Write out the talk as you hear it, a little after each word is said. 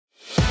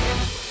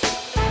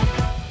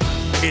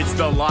It's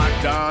the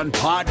Locked On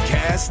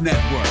Podcast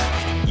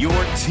Network, your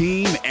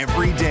team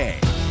every day.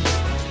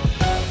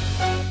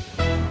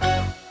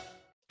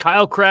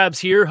 Kyle Krabs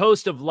here,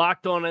 host of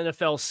Locked On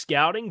NFL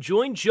Scouting.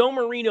 Join Joe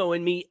Marino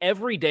and me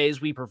every day as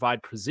we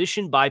provide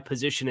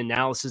position-by-position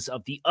analysis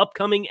of the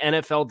upcoming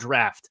NFL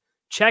Draft.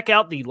 Check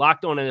out the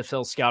Locked On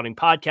NFL Scouting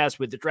podcast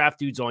with the Draft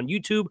Dudes on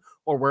YouTube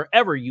or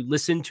wherever you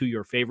listen to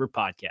your favorite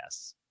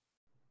podcasts.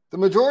 The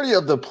majority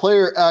of the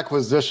player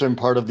acquisition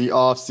part of the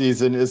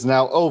offseason is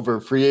now over.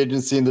 Free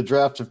agency and the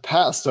draft have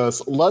passed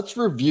us. Let's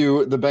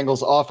review the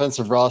Bengals'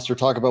 offensive roster,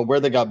 talk about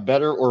where they got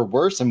better or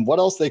worse, and what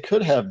else they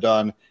could have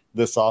done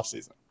this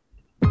offseason.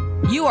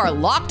 You are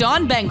Locked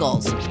On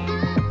Bengals,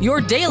 your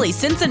daily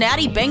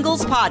Cincinnati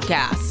Bengals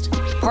podcast.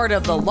 Part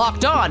of the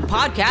Locked On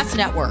Podcast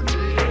Network,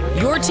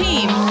 your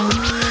team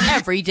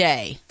every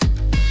day.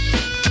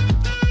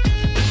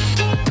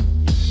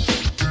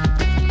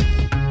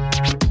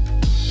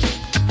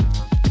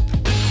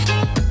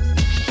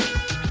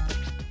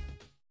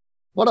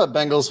 What up,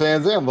 Bengals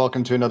fans, and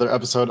welcome to another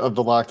episode of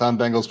the Locked On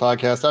Bengals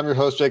podcast. I'm your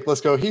host, Jake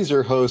Lisco. He's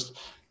your host,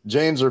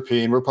 James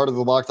Rapine. We're part of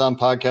the Locked On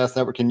Podcast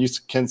Network, and you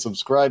can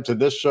subscribe to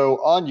this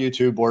show on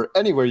YouTube or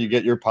anywhere you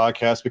get your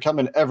podcast. Become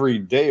an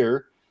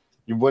everydayer.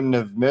 You wouldn't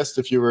have missed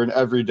if you were an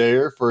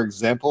everydayer. For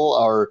example,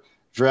 our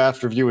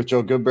draft review with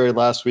Joe Goodberry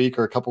last week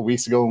or a couple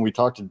weeks ago when we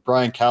talked to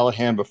Brian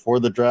Callahan before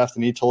the draft,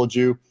 and he told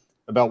you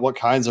about what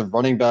kinds of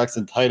running backs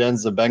and tight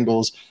ends the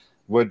Bengals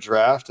would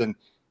draft and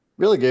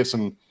really gave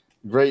some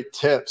great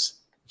tips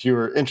if you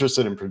were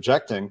interested in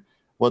projecting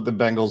what the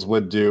Bengals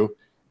would do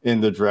in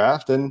the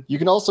draft. And you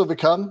can also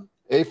become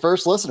a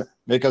first listener.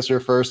 Make us your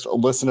first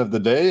listen of the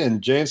day.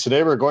 And James,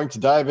 today we're going to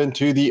dive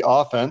into the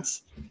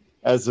offense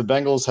as the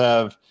Bengals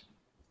have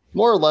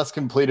more or less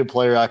completed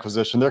player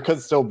acquisition. There could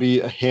still be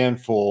a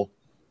handful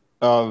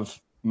of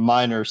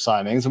minor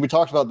signings. And we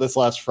talked about this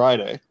last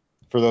Friday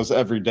for those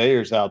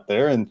everydayers out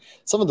there and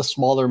some of the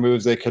smaller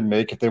moves they could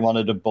make if they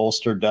wanted to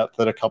bolster depth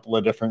at a couple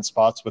of different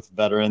spots with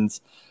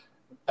veterans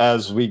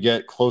as we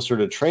get closer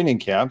to training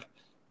camp.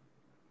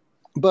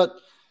 But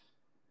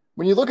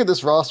when you look at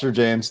this roster,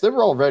 James, they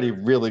were already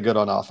really good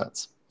on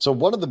offense. So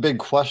one of the big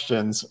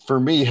questions for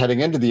me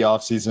heading into the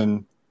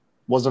offseason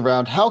was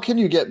around how can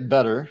you get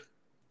better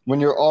when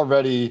you're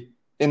already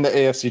in the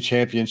AFC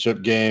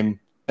Championship game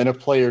and a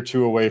play or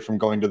two away from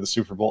going to the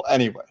Super Bowl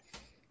anyway?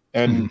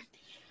 And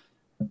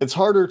it's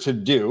harder to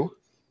do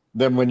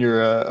than when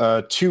you're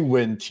a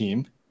two-win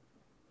team.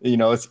 You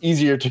know, it's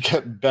easier to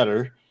get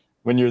better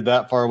when you're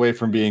that far away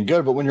from being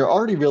good. But when you're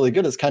already really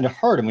good, it's kind of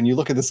hard. And when you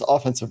look at this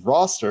offensive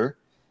roster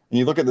and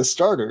you look at the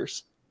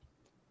starters,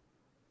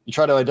 you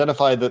try to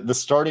identify the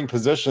starting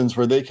positions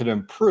where they could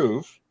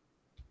improve.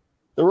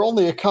 There were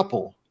only a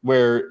couple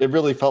where it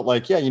really felt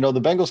like, yeah, you know, the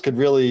Bengals could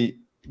really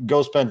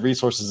go spend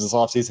resources this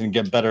offseason and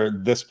get better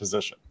at this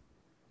position.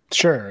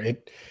 Sure.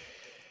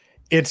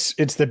 It's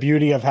the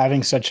beauty of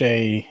having such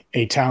a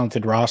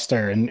talented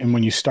roster. And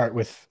when you start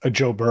with a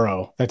Joe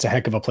Burrow, that's a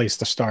heck of a place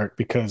to start,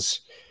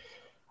 because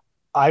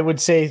I would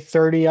say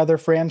 30 other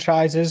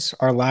franchises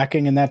are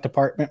lacking in that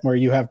department where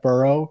you have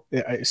Burrow.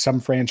 Some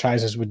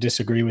franchises would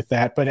disagree with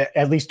that, but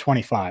at least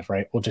 25,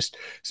 right? We'll just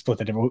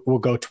split it. We'll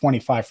go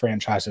 25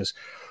 franchises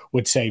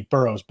would say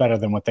Burrow's better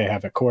than what they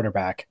have at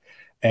quarterback.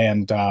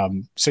 And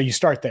so you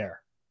start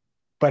there.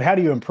 But how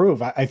do you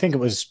improve? I think it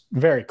was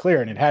very clear,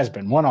 and it has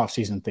been one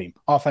offseason theme,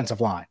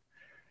 offensive line.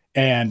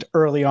 And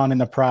early on in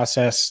the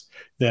process,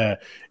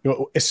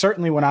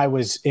 certainly when I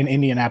was in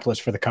Indianapolis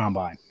for the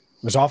Combine,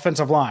 it was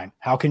offensive line.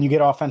 How can you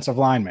get offensive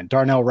linemen?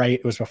 Darnell Wright,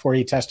 it was before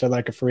he tested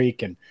like a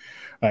freak, and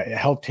it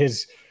helped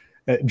his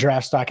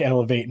draft stock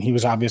elevate, and he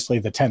was obviously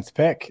the 10th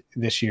pick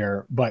this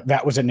year, but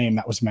that was a name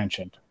that was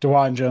mentioned.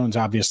 DeJuan Jones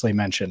obviously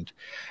mentioned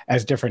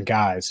as different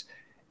guys.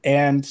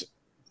 And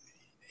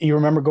you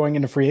remember going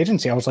into free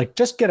agency, I was like,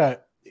 just get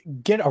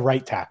a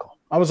right tackle.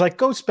 I was like,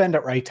 go spend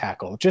at right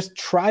tackle. Just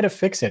try to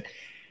fix it.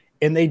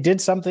 And they did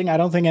something I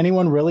don't think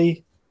anyone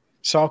really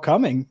saw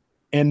coming,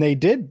 and they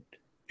did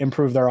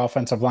improve their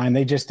offensive line.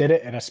 They just did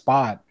it at a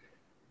spot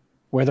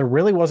where there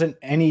really wasn't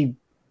any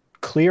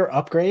clear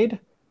upgrade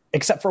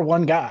except for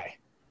one guy,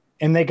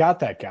 and they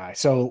got that guy.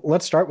 So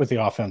let's start with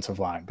the offensive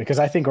line, because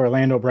I think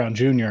Orlando Brown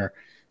Jr.,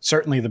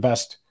 certainly the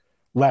best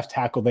left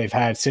tackle they've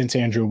had since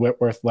Andrew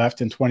Whitworth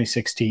left in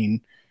 2016.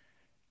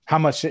 How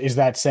much is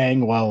that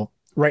saying? Well,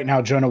 right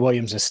now, Jonah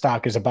Williams'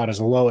 stock is about as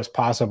low as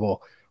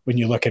possible when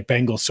you look at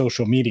Bengals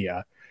social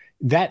media.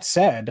 That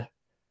said,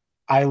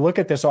 I look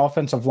at this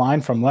offensive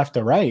line from left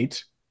to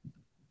right,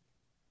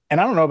 and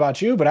I don't know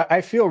about you, but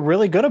I feel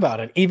really good about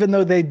it, even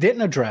though they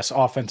didn't address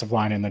offensive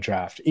line in the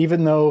draft,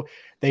 even though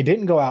they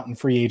didn't go out in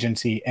free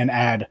agency and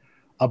add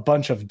a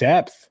bunch of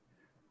depth.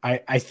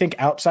 I think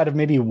outside of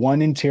maybe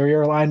one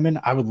interior lineman,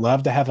 I would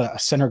love to have a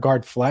center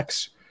guard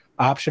flex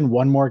option,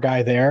 one more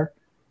guy there.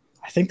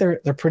 I think they're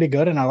pretty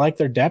good, and I like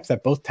their depth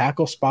at both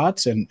tackle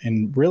spots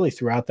and really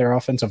throughout their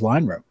offensive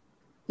line room.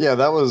 Yeah,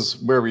 that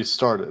was where we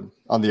started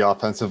on the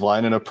offensive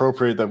line, and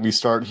appropriate that we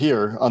start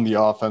here on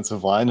the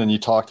offensive line. And you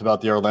talked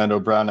about the Orlando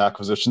Brown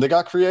acquisition. They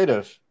got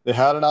creative. They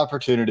had an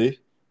opportunity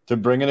to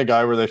bring in a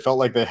guy where they felt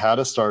like they had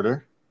a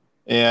starter,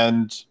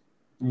 and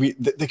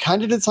they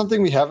kind of did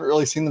something we haven't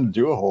really seen them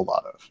do a whole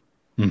lot of.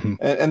 Mm-hmm.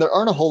 And there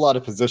aren't a whole lot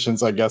of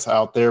positions, I guess,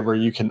 out there where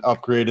you can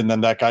upgrade and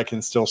then that guy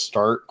can still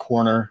start.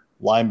 Corner,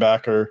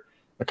 linebacker,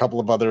 a couple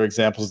of other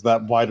examples of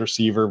that, wide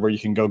receiver, where you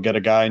can go get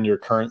a guy and your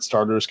current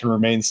starters can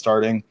remain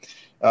starting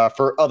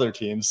for other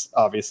teams,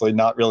 obviously,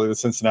 not really the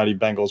Cincinnati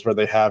Bengals where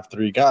they have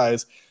 3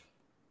 guys.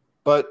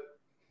 But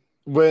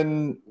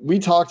when we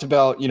talked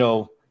about,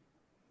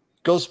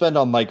 go spend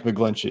on Mike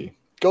McGlinchey,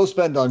 go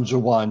spend on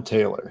Jawan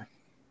Taylor.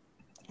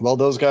 Well,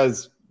 those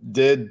guys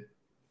did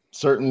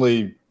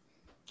certainly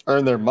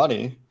earn their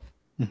money,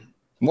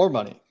 more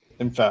money,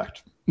 in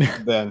fact,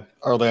 than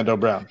Orlando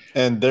Brown.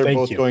 And they're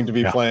both going to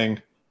be playing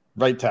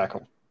right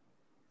tackle.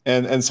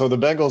 And so the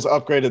Bengals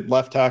upgraded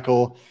left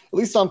tackle, at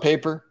least on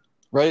paper,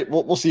 right?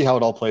 We'll see how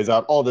it all plays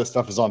out. All this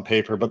stuff is on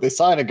paper, but they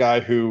signed a guy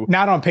who...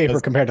 Not on paper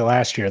compared to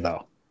last year,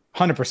 though.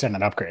 100%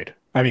 an upgrade.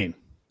 I mean...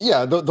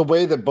 Yeah, the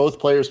way that both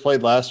players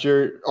played last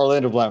year,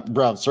 Orlando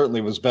Brown certainly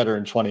was better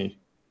in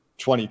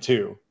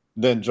 2022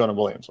 than Jonah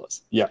Williams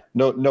was. Yeah,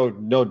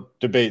 no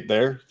debate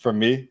there from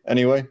me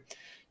anyway.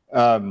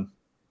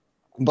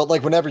 But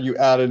like whenever you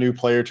add a new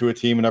player to a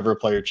team, whenever a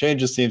player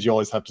changes teams, you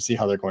always have to see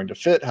how they're going to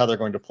fit, how they're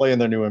going to play in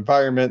their new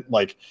environment.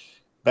 Like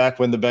back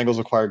when the Bengals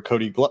acquired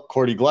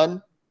Cordy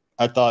Glenn,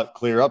 I thought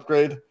clear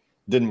upgrade,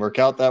 didn't work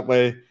out that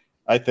way.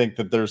 I think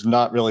that there's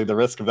not really the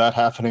risk of that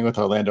happening with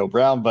Orlando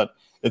Brown, but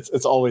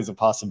it's always a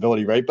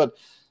possibility, right? But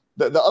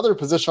the other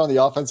position on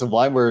the offensive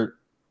line where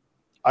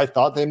I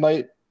thought they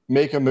might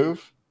make a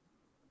move,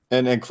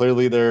 and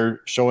clearly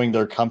they're showing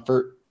their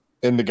comfort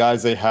in the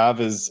guys they have,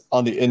 is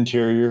on the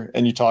interior.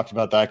 And you talked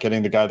about that,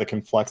 getting the guy that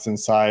can flex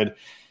inside.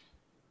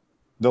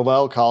 The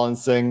La'el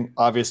Collins thing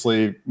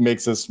obviously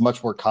makes this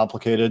much more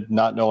complicated,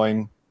 not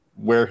knowing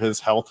where his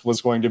health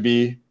was going to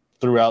be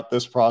throughout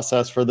this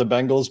process for the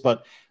Bengals,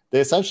 but they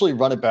essentially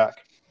run it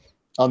back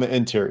on the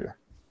interior.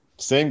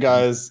 Same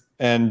guys,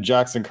 and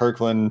Jackson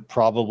Kirkland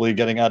probably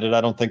getting added.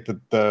 I don't think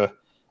that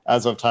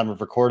as of time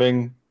of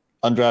recording,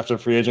 undrafted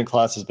free agent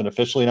class has been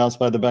officially announced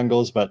by the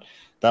Bengals, but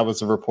that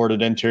was a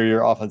reported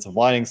interior offensive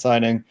lining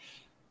signing.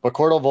 But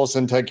Cordell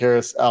Volson, Ted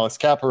Karras, Alex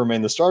Kappa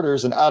remain the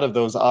starters, and out of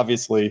those,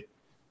 obviously,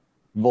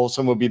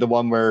 Volson would be the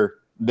one where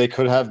they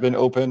could have been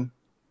open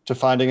to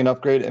finding an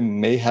upgrade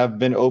and may have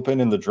been open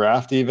in the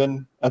draft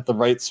even at the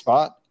right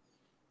spot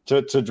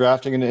to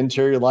drafting an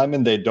interior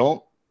lineman. They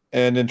don't.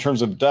 And in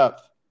terms of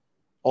depth,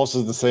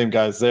 also the same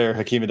guys there: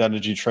 Hakeem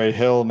Adeniji, Trey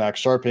Hill, Max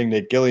Sharping,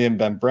 Nate Gilliam,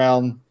 Ben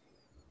Brown.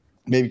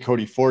 Maybe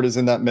Cody Ford is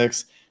in that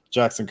mix.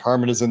 Jackson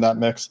Carman is in that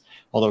mix,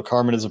 although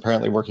Carman is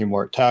apparently working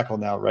more at tackle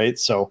now, right?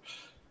 So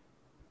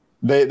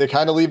they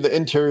kind of leave the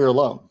interior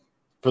alone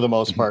for the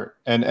most part,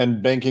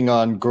 and banking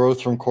on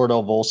growth from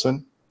Cordell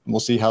Volson. We'll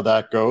see how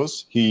that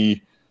goes.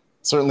 He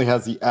certainly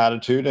has the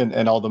attitude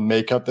and all the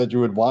makeup that you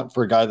would want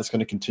for a guy that's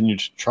going to continue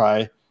to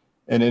try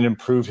and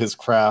improve his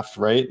craft,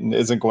 right? And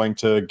isn't going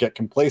to get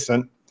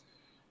complacent.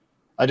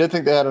 I did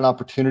think they had an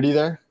opportunity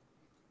there,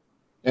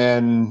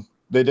 and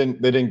they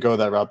didn't go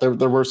that route.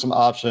 There were some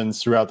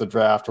options throughout the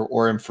draft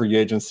or in free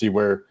agency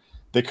where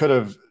they could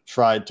have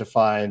tried to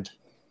find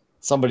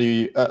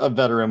somebody, a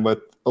veteran with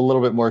a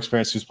little bit more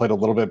experience who's played a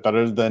little bit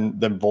better than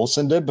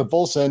Volson did. But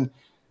Volson,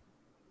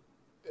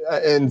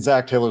 in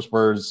Zach Taylor's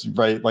words,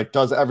 right, like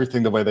does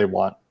everything the way they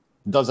want,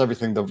 does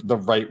everything the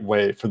right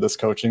way for this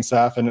coaching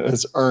staff, and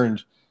has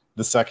earned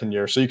the second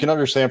year. So you can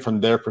understand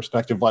from their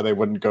perspective why they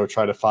wouldn't go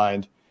try to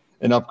find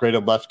an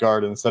upgraded left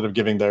guard instead of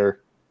giving their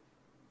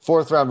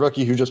fourth-round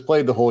rookie who just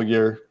played the whole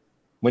year,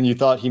 when you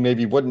thought he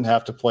maybe wouldn't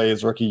have to play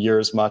his rookie year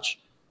as much,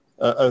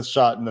 a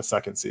shot in the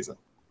second season.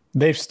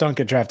 They've stunk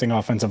at drafting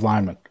offensive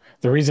linemen.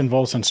 The reason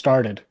Volson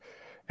started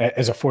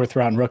as a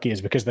fourth-round rookie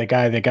is because the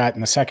guy they got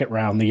in the second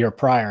round the year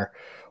prior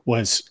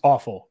was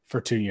awful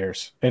for 2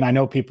 years. And I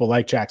know people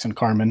like Jackson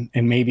Carman,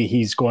 and maybe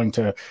he's going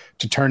to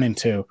turn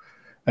into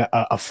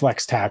a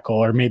flex tackle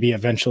or maybe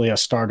eventually a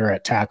starter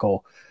at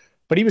tackle.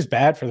 But he was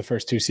bad for the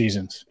first 2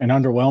 seasons and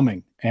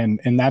underwhelming.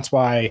 And that's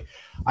why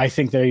I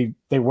think they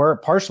were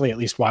partially, at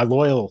least, why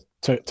loyal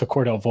to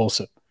Cordell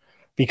Volson,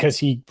 because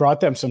he brought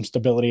them some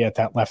stability at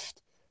that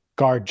left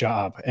guard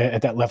job,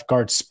 at that left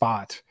guard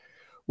spot,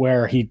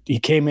 where he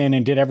came in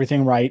and did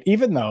everything right,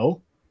 even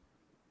though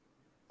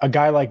a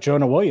guy like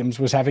Jonah Williams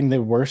was having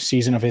the worst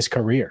season of his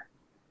career.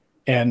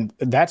 And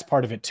that's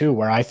part of it too,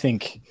 where I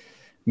think,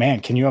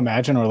 man, can you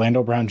imagine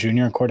Orlando Brown Jr.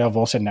 and Cordell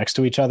Volson next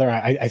to each other?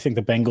 I think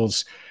the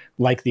Bengals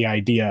like the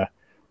idea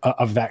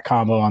of that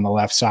combo on the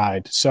left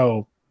side.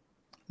 So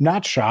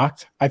not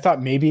shocked. I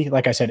thought maybe,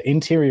 like I said,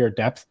 interior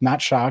depth,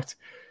 not shocked,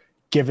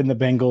 given the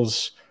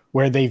Bengals,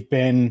 where they've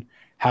been,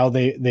 how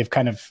they've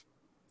kind of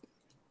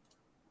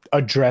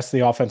addressed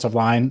the offensive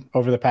line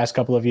over the past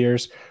couple of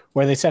years,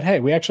 where they said, hey,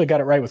 we actually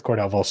got it right with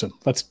Cordell Volson.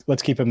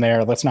 Let's keep him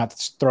there. Let's not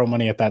throw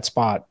money at that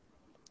spot.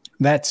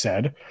 That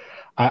said,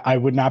 I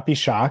would not be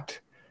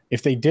shocked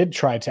if they did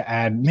try to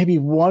add maybe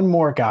one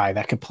more guy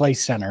that could play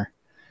center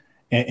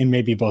in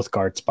maybe both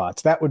guard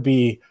spots. That would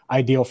be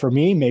ideal for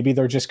me. Maybe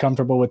they're just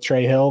comfortable with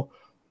Trey Hill.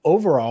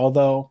 Overall,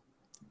 though,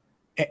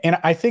 And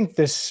I think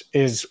this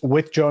is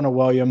with Jonah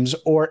Williams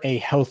or a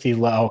healthy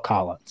La'el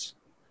Collins.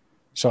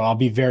 So I'll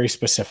be very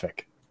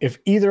specific. If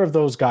either of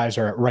those guys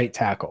are at right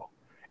tackle,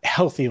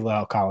 healthy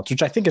La'el Collins,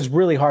 which I think is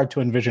really hard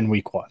to envision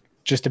week 1,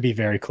 just to be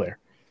very clear.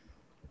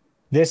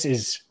 This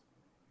is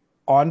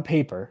on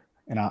paper,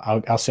 and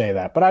I'll say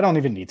that, but I don't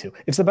even need to.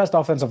 It's the best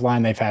offensive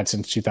line they've had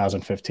since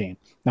 2015.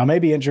 Now,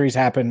 maybe injuries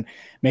happen,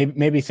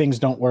 maybe things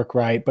don't work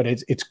right, but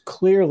it's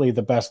clearly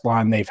the best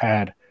line they've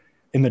had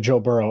in the Joe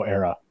Burrow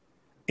era.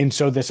 And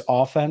so this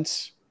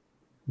offense,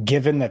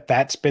 given that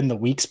that's been the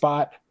weak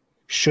spot,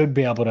 should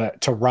be able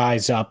to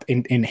rise up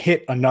and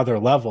hit another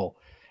level.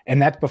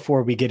 And that's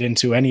before we get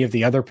into any of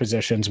the other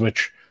positions,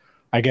 which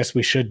I guess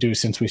we should do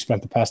since we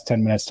spent the past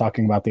 10 minutes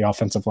talking about the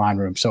offensive line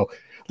room. So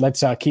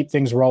let's keep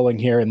things rolling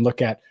here and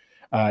look at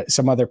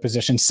some other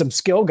positions, some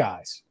skill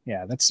guys.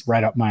 Yeah, that's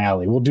right up my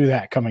alley. We'll do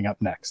that coming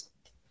up next.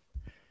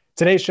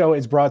 Today's show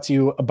is brought to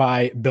you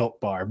by Built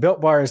Bar. Built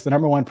Bar is the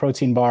 #1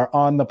 protein bar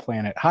on the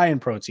planet. High in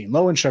protein,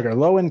 low in sugar,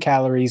 low in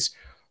calories,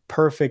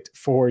 perfect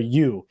for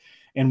you.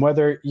 And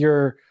whether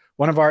you're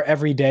one of our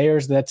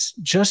everydayers that's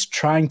just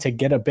trying to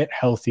get a bit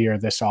healthier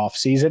this off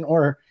season,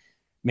 or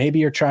maybe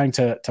you're trying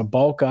to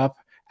bulk up,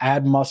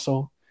 add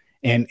muscle,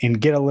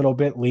 and get a little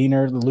bit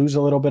leaner, lose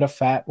a little bit of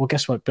fat, well,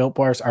 guess what? Built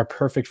Bars are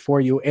perfect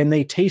for you, and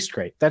they taste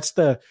great. That's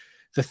the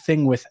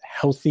thing with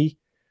healthy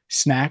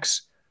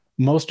snacks.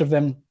 Most of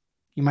them,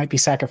 you might be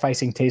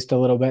sacrificing taste a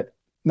little bit.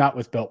 Not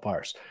with Built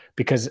Bars,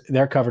 because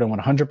they're covered in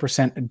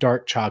 100%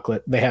 dark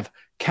chocolate. They have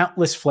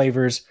countless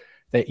flavors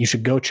that you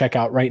should go check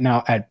out right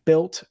now at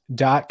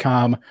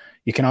built.com.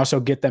 You can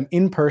also get them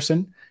in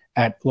person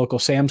at local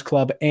Sam's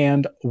Club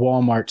and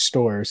Walmart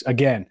stores.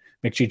 Again,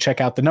 make sure you check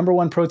out the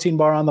 #1 protein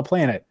bar on the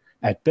planet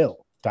at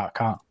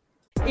built.com.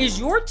 Is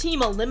your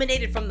team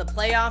eliminated from the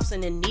playoffs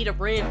and in need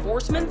of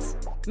reinforcements?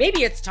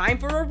 Maybe it's time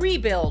for a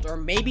rebuild, or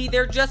maybe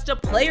they're just a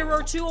player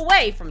or two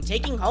away from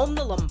taking home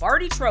the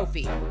Lombardi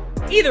Trophy.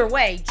 Either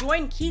way,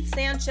 join Keith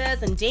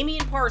Sanchez and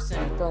Damian Parson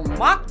for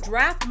Mock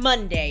Draft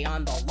Monday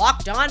on the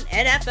Locked On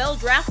NFL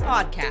Draft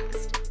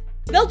Podcast.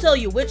 They'll tell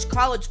you which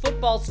college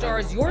football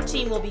stars your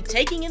team will be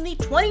taking in the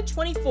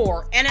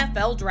 2024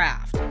 NFL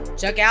Draft.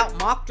 Check out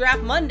Mock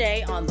Draft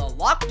Monday on the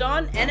Locked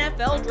On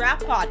NFL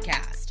Draft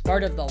Podcast,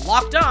 part of the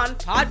Locked On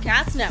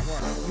Podcast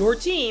Network, your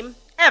team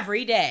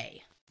every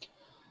day.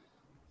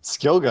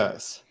 Skill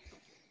guys.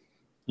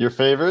 Your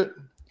favorite?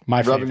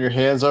 My favorite. Rubbing your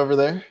hands over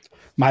there?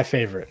 My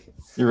favorite.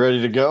 You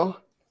ready to go?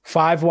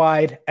 5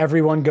 wide,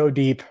 everyone go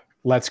deep.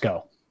 Let's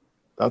go.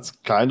 That's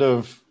kind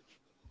of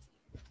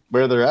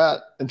where they're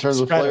at in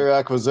terms of player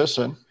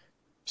acquisition.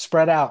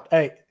 Spread out.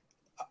 Hey,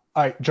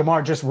 all right,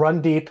 Jamar, just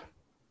run deep.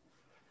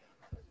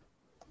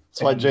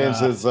 That's why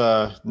James is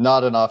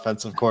not an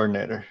offensive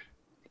coordinator.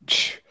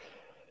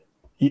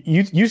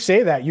 You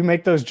say that. You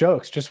make those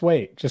jokes. Just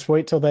wait. Just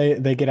wait till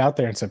they get out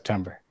there in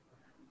September.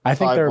 I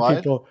think there are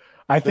people.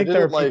 I think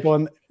there are people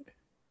in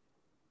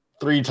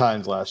 3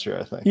 times last year,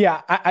 I think.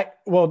 Yeah,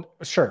 well,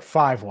 sure,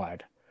 5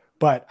 wide.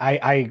 But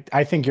I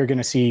think you're going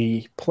to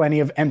see plenty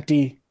of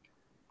empty.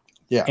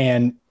 Yeah.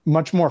 And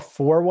much more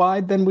 4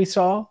 wide than we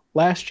saw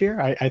last year.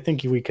 I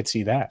think we could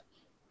see that.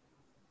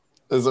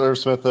 Is Irv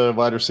Smith a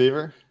wide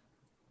receiver?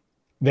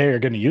 They're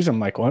going to use him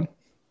like one.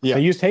 Yeah.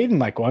 They used Hayden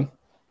like one.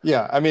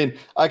 Yeah. I mean,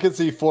 I could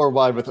see 4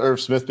 wide with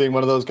Irv Smith being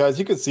one of those guys.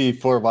 You could see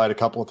 4 wide a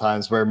couple of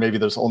times where maybe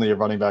there's only a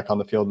running back on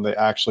the field and they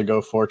actually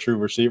go 4 true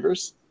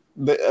receivers.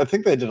 I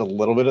think they did a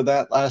little bit of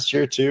that last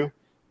year too,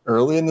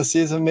 early in the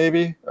season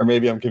maybe, or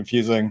maybe I'm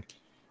confusing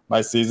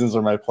my seasons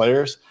or my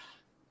players.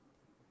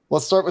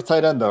 Let's start with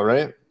tight end, though,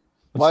 right?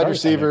 Wide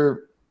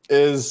receiver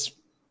is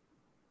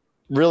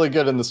really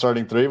good in the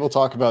starting 3. We'll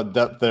talk about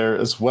depth there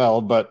as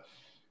well. But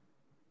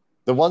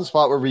the one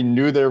spot where we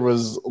knew there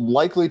was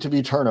likely to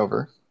be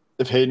turnover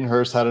if Hayden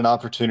Hurst had an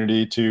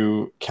opportunity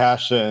to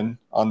cash in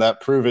on that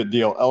prove-it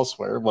deal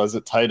elsewhere was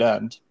at tight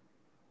end.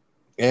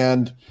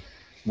 And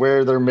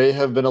where there may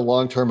have been a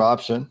long-term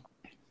option,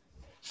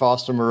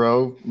 Foster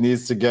Moreau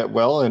needs to get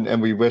well,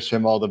 and we wish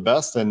him all the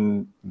best.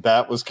 And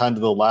that was kind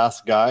of the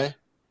last guy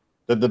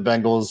that the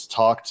Bengals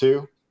talked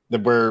to,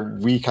 where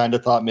we kind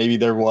of thought maybe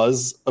there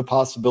was a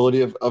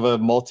possibility of a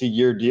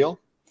multi-year deal.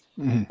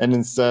 Mm-hmm. And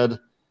instead,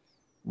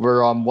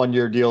 we're on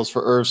 1-year deals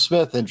for Irv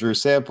Smith and Drew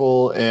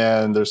Sample,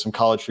 and there's some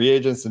college free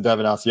agents, and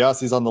Devin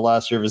Asiasi's on the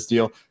last year of his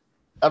deal.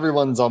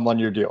 Everyone's on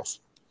 1-year deals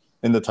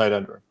in the tight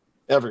end room.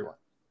 Everyone.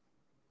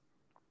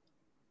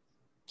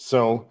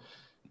 So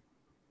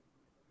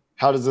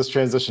how does this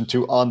transition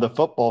to on the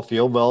football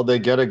field? Well, they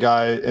get a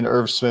guy in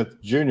Irv Smith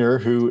Jr.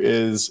 who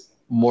is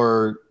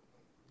more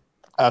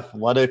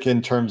athletic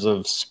in terms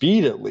of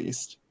speed, at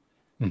least,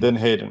 than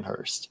Hayden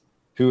Hurst,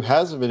 who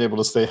hasn't been able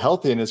to stay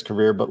healthy in his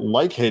career, but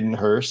like Hayden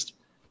Hurst,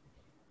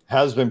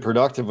 has been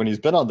productive when he's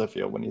been on the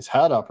field, when he's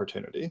had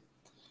opportunity.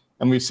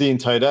 And we've seen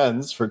tight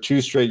ends for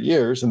 2 straight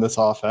years in this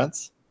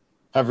offense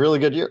have really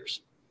good years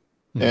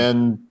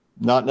and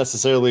not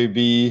necessarily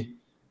be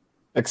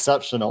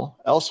exceptional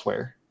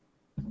elsewhere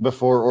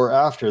before or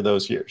after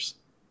those years.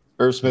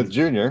 Irv Smith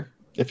Jr.,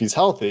 if he's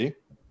healthy,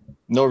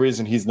 no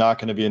reason he's not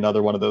going to be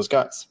another one of those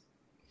guys.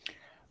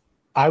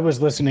 I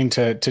was listening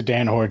to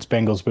Dan Horde's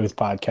Bengals Booth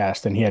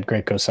podcast, and he had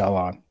Greg Cosell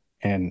on,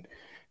 and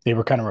they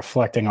were kind of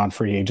reflecting on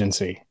free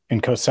agency.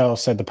 And Cosell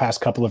said the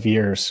past couple of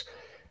years,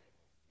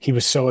 he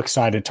was so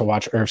excited to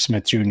watch Irv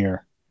Smith Jr.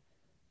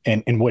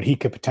 and what he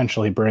could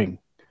potentially bring.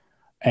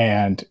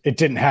 And it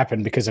didn't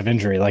happen because of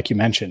injury, like you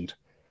mentioned.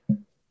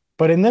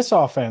 But in this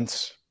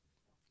offense,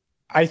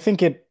 I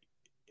think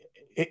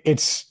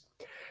it's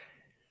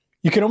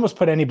you can almost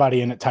put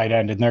anybody in at tight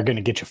end and they're going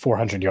to get you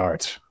 400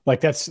 yards.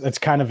 Like that's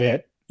kind of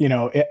it.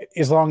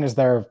 As long as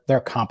they're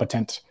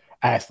competent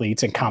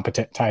athletes and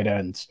competent tight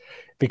ends,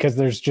 because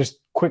there's just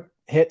quick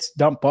hits,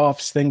 dump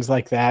offs, things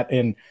like that.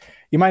 And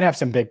you might have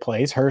some big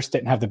plays. Hurst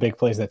didn't have the big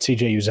plays that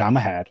CJ Uzama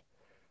had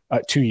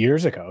 2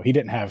 years ago. He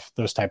didn't have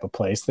those type of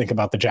plays. Think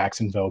about the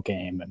Jacksonville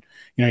game. And,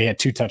 he had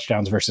 2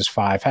 touchdowns versus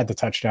 5, had the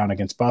touchdown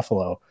against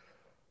Buffalo.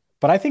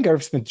 But I think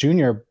Irv Smith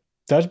Jr.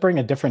 does bring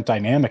a different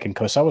dynamic. And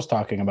Cosell was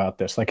talking about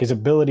this, like his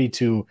ability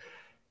to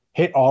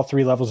hit all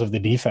 3 levels of the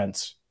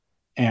defense.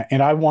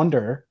 And I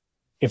wonder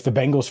if the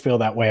Bengals feel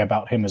that way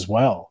about him as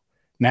well.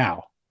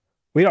 Now,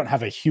 we don't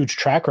have a huge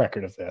track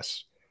record of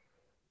this,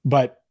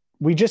 but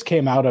we just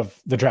came out of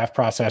the draft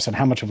process, and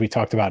how much have we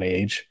talked about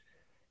age?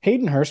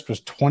 Hayden Hurst was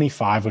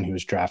 25 when he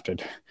was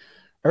drafted.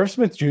 Irv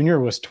Smith Jr.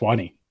 was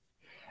 20.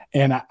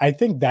 And I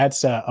think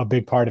that's a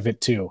big part of it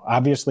too.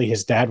 Obviously,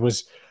 his dad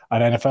was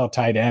an NFL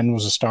tight end,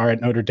 was a star at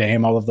Notre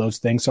Dame, all of those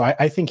things. So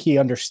I think he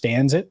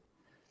understands it.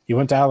 He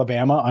went to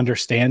Alabama,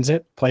 understands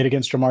it, played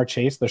against Jamar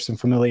Chase. There's some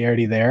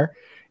familiarity there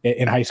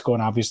in high school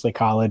and obviously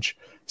college,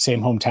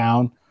 same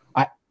hometown.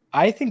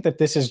 I think that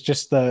this is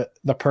just the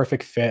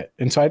perfect fit.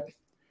 And so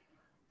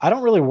I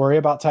don't really worry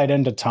about tight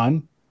end a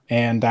ton.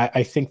 And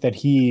I think that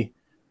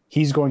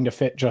he's going to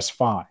fit just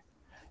fine.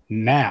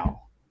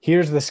 Now,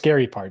 here's the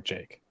scary part,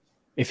 Jake.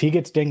 If he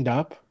gets dinged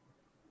up,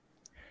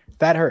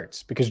 that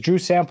hurts, because Drew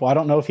Sample, I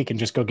don't know if he can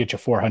just go get you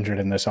 400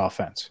 in this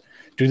offense.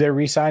 Do they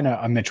re-sign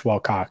a Mitch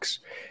Wilcox?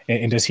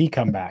 And does he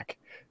come back?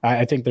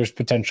 I think there's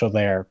potential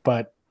there.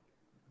 But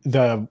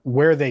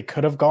where they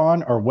could have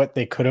gone or what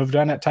they could have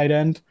done at tight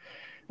end,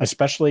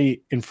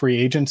 especially in free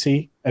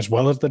agency as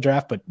well as the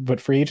draft,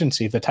 but free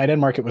agency, the tight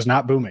end market was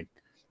not booming.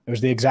 It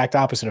was the exact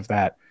opposite of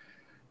that.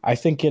 I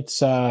think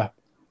it's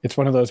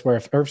one of those where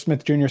if Irv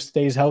Smith Jr.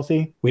 stays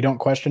healthy, we don't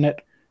question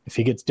it. If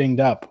he gets dinged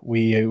up,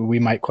 we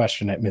might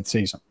question it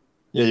midseason.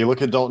 Yeah, you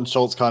look at Dalton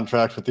Schultz's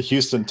contract with the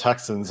Houston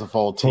Texans of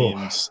all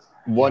teams.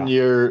 1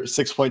 year,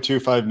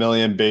 $6.25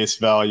 million base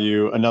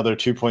value, another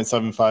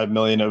 $2.75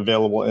 million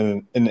available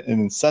in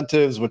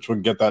incentives, which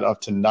would get that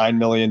up to $9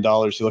 million.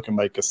 You look at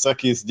Mike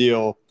Gesicki's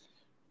deal,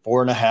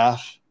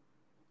 $4.5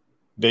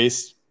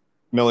 base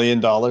million,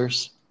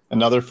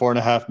 another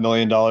 $4.5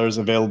 million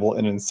available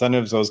in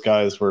incentives. Those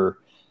guys were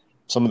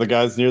some of the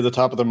guys near the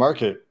top of the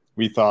market,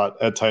 we thought,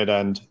 at tight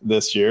end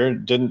this year.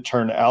 Didn't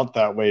turn out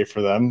that way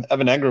for them.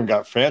 Evan Engram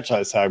got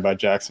franchise tagged by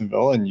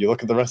Jacksonville, and you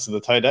look at the rest of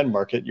the tight end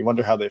market, you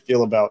wonder how they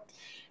feel about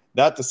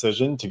that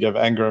decision to give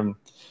Engram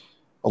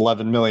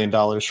 $11 million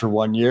for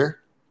 1 year,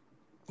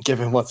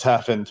 given what's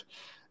happened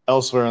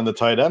elsewhere in the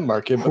tight end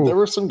market. But there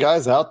were some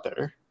guys out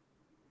there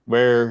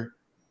where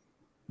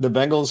the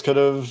Bengals could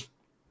have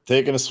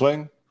taken a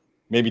swing,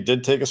 maybe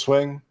did take a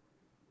swing.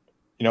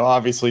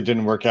 Obviously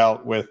didn't work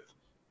out with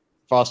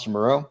Foster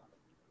Moreau.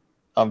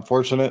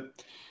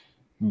 Unfortunate.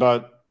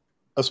 But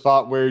a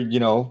spot where,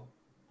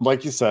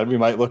 like you said, we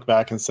might look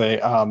back and say,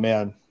 oh,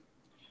 man,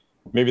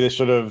 maybe they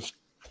should have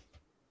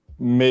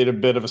made a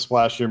bit of a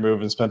splashier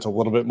move and spent a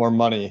little bit more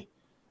money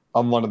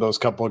on one of those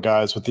couple of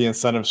guys with the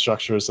incentive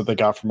structures that they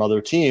got from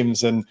other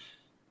teams, and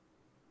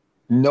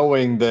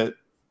knowing that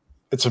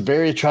it's a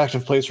very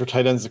attractive place for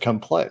tight ends to come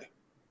play.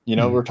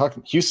 We're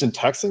talking Houston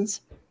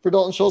Texans for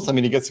Dalton Schultz. I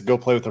mean, he gets to go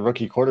play with a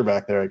rookie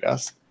quarterback there, I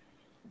guess.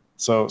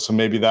 So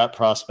maybe that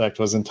prospect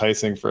was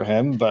enticing for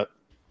him, but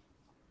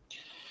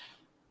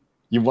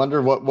you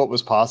wonder what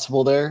was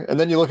possible there. And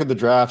then you look at the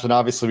draft, and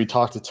obviously we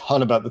talked a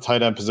ton about the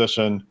tight end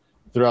position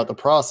throughout the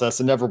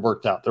process. It never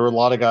worked out. There were a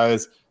lot of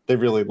guys they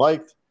really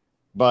liked,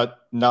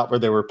 but not where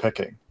they were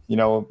picking.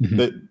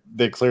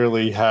 They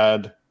clearly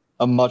had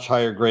a much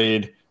higher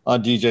grade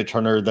on DJ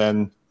Turner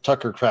than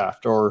Tucker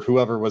Kraft or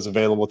whoever was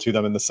available to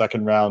them in the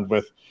second round,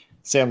 with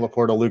Sam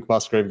Laporta, Luke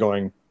Musgrave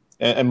going,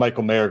 and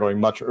Michael Mayer going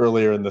much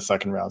earlier in the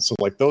second round. So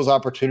those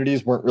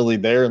opportunities weren't really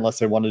there unless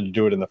they wanted to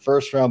do it in the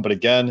first round. But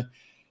again,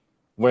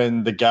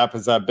 when the gap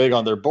is that big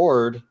on their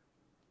board,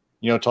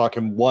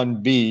 talking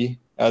 1B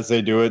as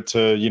they do it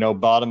to,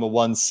 bottom of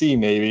 1C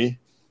maybe,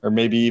 or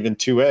maybe even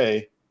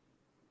 2A,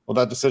 well,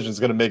 that decision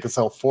is going to make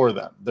itself for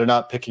them. They're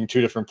not picking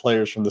 2 different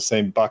players from the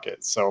same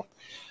bucket. So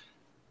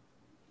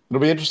it'll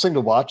be interesting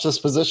to watch this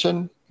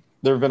position.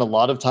 There have been a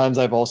lot of times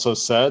I've also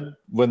said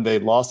when they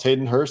lost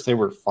Hayden Hurst, they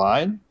were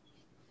fine.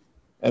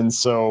 And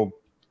so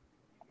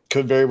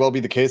could very well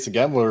be the case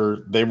again where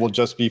they will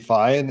just be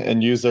fine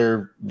and use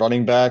their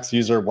running backs,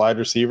 use their wide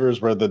receivers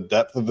where the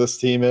depth of this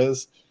team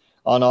is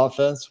on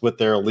offense with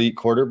their elite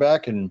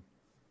quarterback, and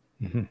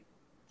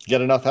get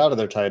enough out of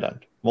their tight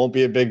end. Won't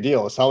be a big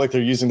deal. It's not like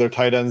they're using their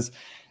tight ends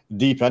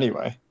deep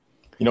anyway.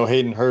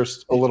 Hayden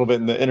Hurst a little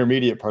bit in the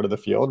intermediate part of the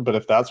field. But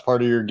if that's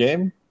part of your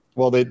game,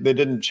 well, they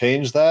didn't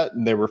change that,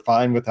 and they were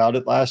fine without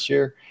it last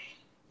year.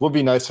 Would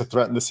be nice to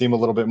threaten the seam a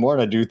little bit more,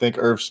 and I do think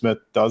Irv Smith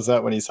does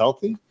that when he's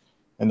healthy,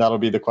 and that'll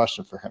be the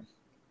question for him.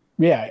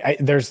 Yeah,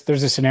 there's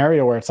a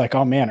scenario where it's like,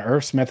 oh man,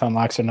 Irv Smith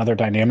unlocks another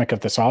dynamic of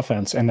this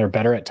offense, and they're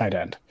better at tight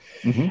end.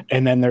 Mm-hmm.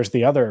 And then there's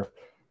the other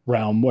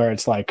realm where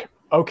it's like,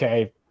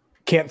 okay,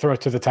 can't throw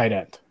it to the tight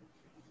end,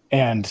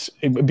 and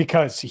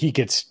because he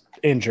gets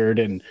injured,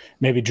 and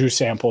maybe Drew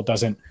Sample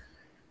doesn't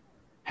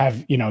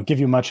have give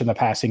you much in the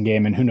passing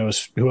game, and who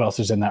knows who else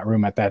is in that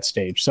room at that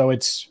stage. So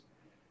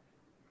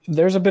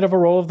there's a bit of a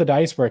roll of the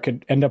dice where it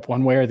could end up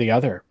one way or the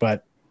other,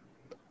 but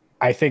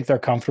I think they're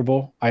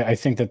comfortable. I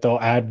think that they'll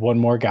add one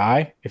more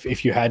guy.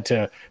 If you had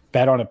to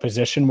bet on a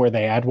position where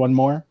they add one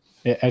more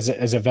as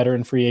a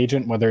veteran free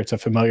agent, whether it's a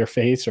familiar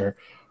face or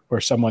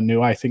someone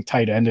new, I think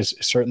tight end is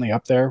certainly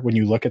up there when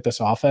you look at this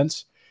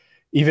offense,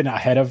 even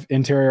ahead of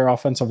interior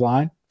offensive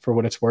line for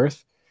what it's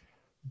worth.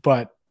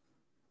 But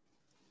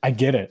I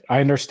get it. I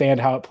understand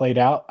how it played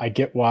out. I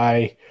get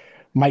why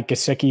Mike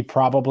Gesicki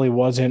probably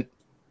wasn't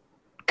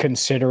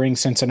considering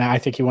Cincinnati. I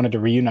think he wanted to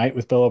reunite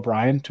with Bill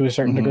O'Brien to a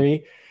certain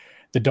degree.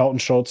 The Dalton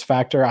Schultz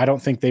factor, I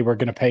don't think they were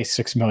going to pay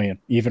 $6 million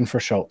even for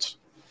Schultz.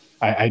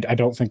 I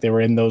don't think they were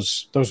in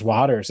those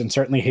waters. And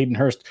certainly Hayden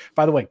Hurst.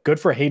 By the way, good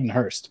for Hayden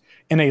Hurst.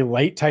 In a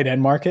late tight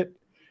end market,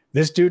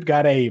 this dude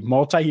got a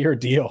multi-year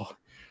deal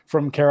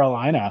from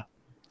Carolina.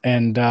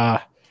 And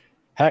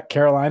heck,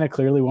 Carolina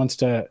clearly wants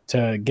to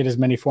get as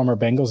many former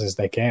Bengals as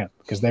they can,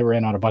 because they were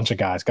in on a bunch of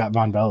guys. Got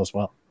Von Bell as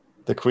well.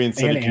 The Queen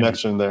City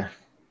connection there.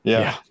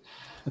 Yeah.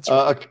 That's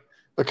right.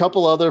 A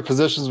couple other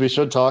positions we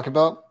should talk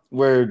about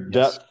where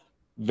depth,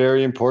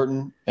 very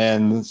important,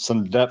 and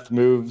some depth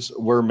moves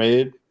were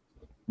made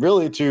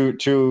really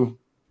to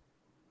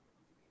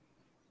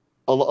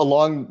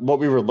along what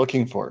we were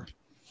looking for,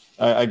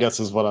 I guess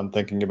is what I'm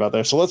thinking about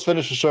there. So let's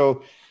finish the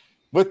show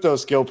with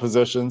those skill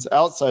positions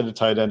outside of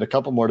tight end. A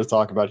couple more to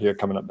talk about here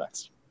coming up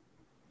next.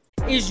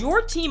 Is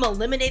your team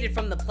eliminated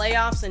from the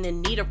playoffs and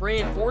in need of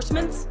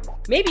reinforcements?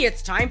 Maybe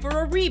it's time for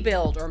a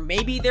rebuild, or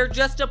maybe they're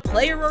just a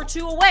player or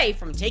two away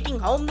from taking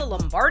home the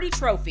Lombardi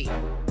Trophy.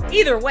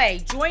 Either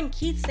way, join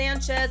Keith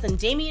Sanchez and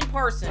Damian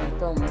Parson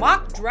for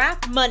Mock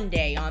Draft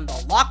Monday on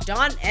the Locked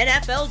On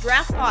NFL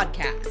Draft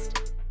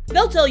Podcast.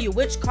 They'll tell you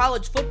which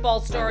college football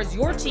stars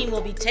your team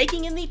will be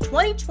taking in the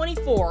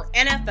 2024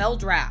 NFL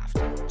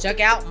Draft. Check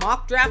out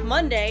Mock Draft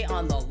Monday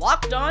on the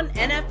Locked On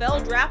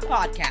NFL Draft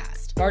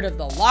Podcast, part of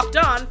the Locked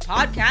On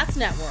Podcast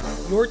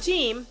Network. Your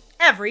team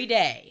every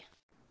day.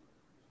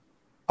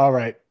 All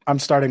right, I'm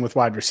starting with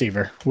wide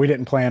receiver. We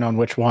didn't plan on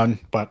which one,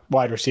 but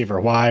wide receiver.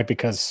 Why?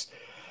 Because,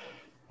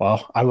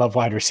 well, I love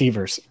wide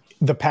receivers.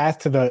 The path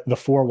to the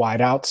four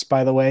wideouts,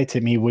 by the way, to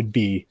me would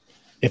be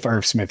if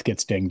Irv Smith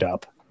gets dinged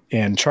up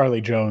and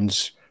Charlie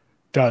Jones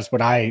does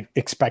what I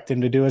expect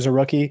him to do as a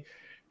rookie,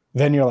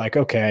 then you're like,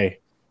 okay,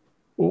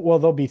 well,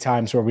 there'll be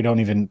times where we don't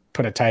even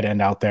put a tight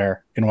end out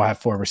there and we'll have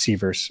four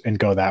receivers and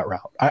go that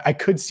route. I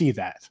could see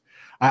that.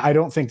 I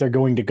don't think they're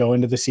going to go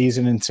into the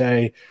season and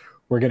say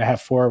we're going to have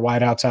four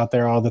wideouts out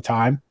there all the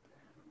time.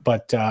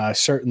 But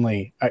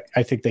certainly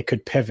I think they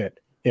could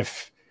pivot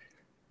if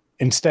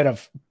instead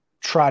of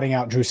trotting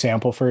out Drew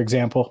Sample, for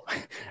example,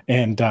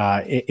 and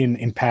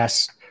in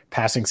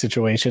passing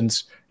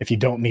situations, if you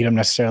don't need him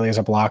necessarily as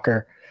a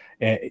blocker,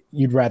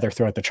 you'd rather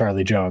throw it to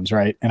Charlie Jones,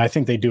 right? And I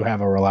think they do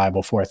have a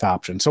reliable fourth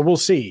option. So we'll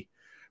see.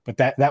 But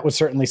that was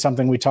certainly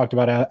something we talked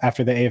about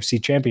after the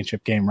AFC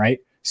Championship game, right?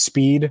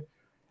 Speed,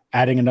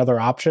 adding another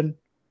option.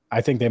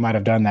 I think they might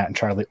have done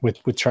that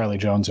with Charlie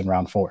Jones in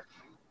round 4.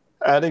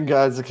 Adding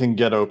guys that can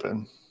get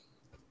open.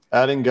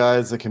 Adding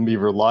guys that can be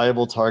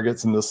reliable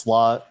targets in the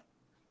slot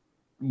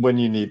when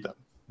you need them.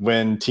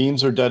 When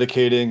teams are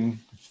dedicating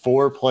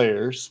 4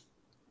 players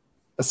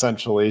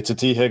essentially to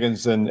T.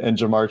 Higgins and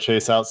Jamar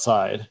Chase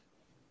outside,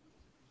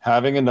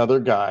 having another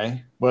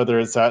guy, whether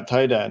it's at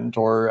tight end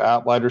or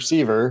at wide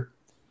receiver,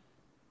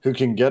 who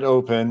can get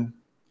open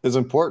is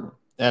important.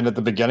 And at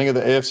the beginning of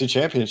the AFC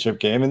Championship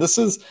game, and this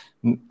is,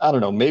 I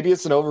don't know, maybe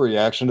it's an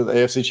overreaction to the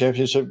AFC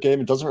Championship game.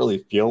 It doesn't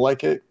really feel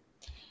like it.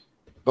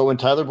 But when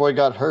Tyler Boyd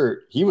got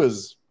hurt, he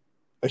was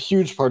a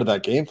huge part of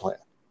that game plan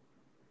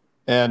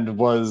and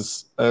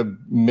was a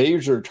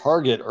major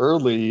target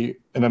early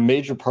and a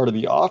major part of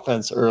the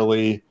offense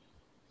early.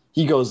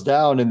 He goes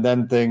down and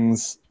then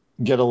things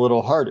get a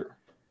little harder.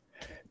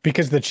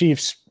 Because the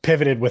Chiefs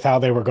pivoted with how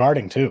they were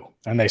guarding too.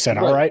 And they said,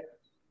 all right,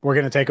 we're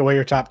going to take away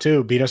your top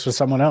 2, beat us with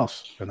someone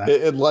else. And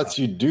it lets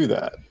you do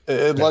that.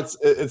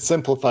 It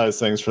simplifies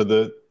things for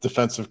the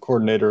defensive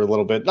coordinator a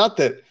little bit. Not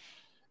that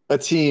a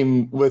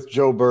team with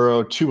Joe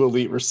Burrow, 2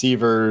 elite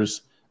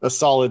receivers, a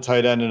solid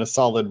tight end, and a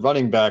solid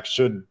running back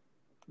should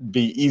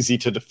be easy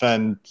to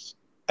defend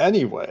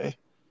anyway.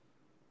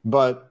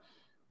 But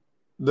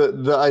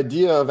the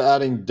idea of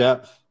adding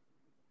depth,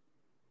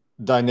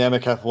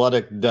 dynamic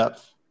athletic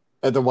depth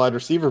at the wide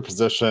receiver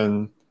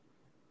position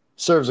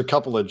serves a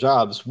couple of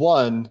jobs.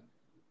 One,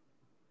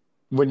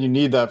 when you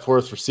need that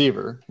fourth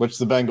receiver, which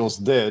the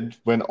Bengals did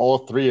when all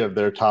three of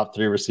their top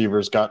three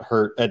receivers got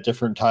hurt at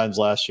different times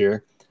last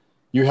year,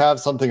 you have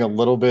something a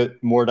little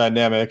bit more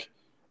dynamic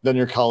than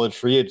your college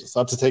free agents.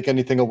 Not to take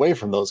anything away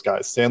from those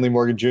guys. Stanley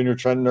Morgan Jr.,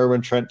 Trenton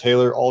Irwin, Trent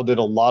Taylor all did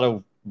a lot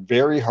of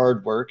very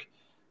hard work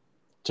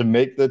to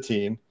make the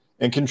team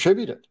and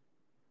contributed.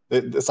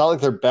 It's not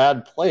like they're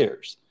bad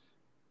players,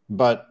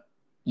 but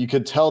you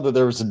could tell that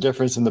there was a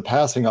difference in the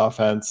passing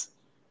offense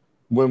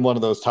when one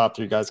of those top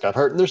three guys got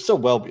hurt, and there still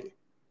will be,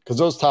 because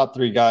those top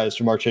three guys,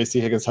 Jamar Chase, T.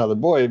 Higgins, Tyler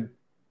Boyd,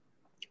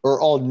 are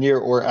all near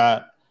or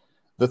at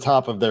the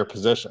top of their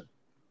position,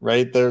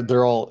 right?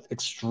 They're all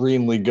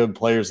extremely good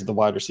players at the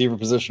wide receiver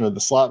position or the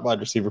slot wide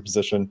receiver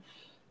position,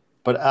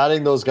 but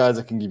adding those guys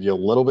that can give you a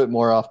little bit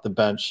more off the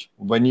bench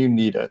when you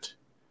need it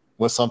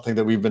was something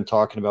that we've been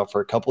talking about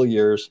for a couple of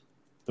years.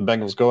 The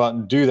Bengals go out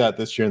and do that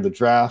this year in the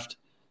draft.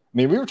 I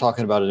mean, we were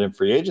talking about it in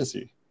free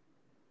agency.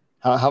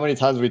 How many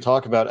times we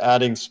talk about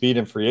adding speed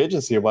in free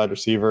agency at wide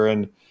receiver,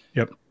 and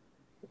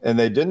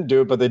they didn't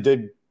do it, but they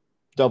did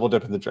double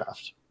dip in the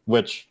draft,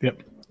 which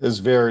is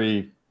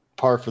very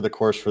par for the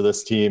course for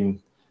this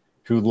team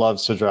who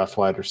loves to draft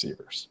wide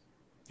receivers.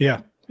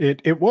 Yeah,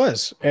 it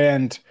was.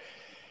 And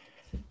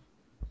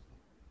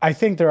I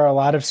think there are a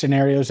lot of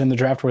scenarios in the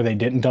draft where they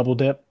didn't double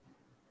dip,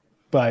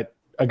 but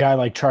a guy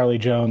like Charlie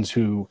Jones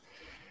who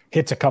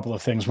hits a couple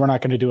of things. We're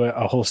not going to do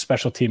a whole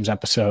special teams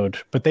episode,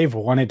 but they've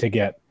wanted to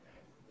get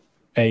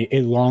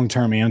a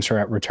long-term answer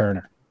at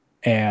returner.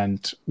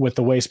 And with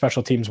the way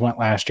special teams went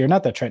last year,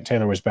 not that Trent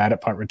Taylor was bad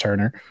at punt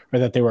returner or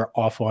that they were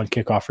awful on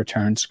kickoff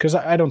returns, because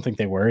I don't think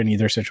they were in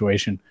either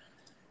situation.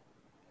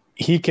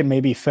 He can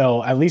maybe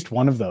fill at least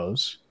one of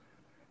those,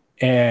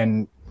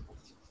 and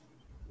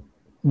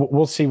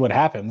we'll see what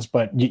happens.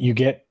 But you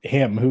get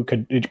him who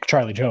could,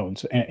 Charlie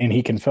Jones, and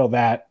he can fill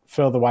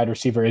the wide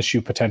receiver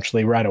issue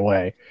potentially right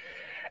away.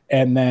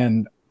 And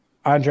then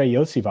Andre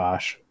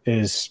Yosivas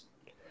is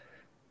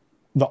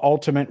the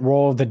ultimate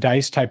roll of the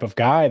dice type of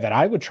guy that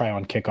I would try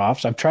on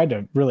kickoffs. I've tried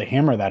to really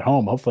hammer that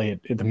home. Hopefully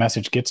the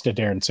message gets to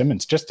Darren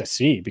Simmons just to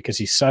see, because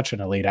he's such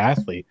an elite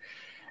athlete,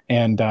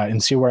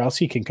 and see where else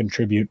he can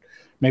contribute.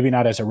 Maybe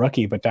not as a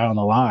rookie, but down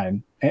the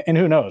line. And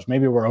who knows,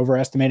 maybe we're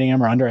overestimating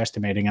him or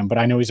underestimating him, but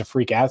I know he's a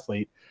freak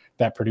athlete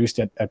that produced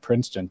at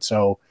Princeton.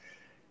 So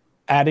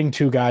adding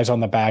two guys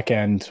on the back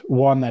end,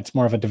 one that's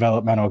more of a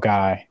developmental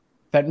guy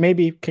that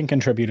maybe can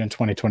contribute in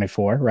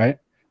 2024, right?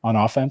 On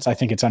offense, I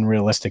think it's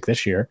unrealistic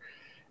this year.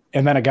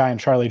 And then a guy in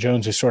Charlie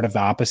Jones who's sort of the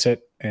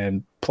opposite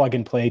and plug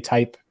and play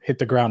type, hit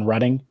the ground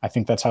running. I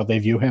think that's how they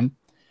view him.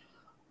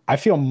 I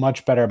feel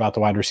much better about the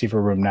wide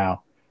receiver room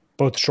now,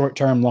 both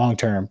short-term,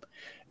 long-term,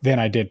 than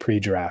I did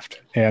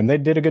pre-draft. And they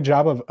did a good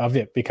job of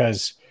it,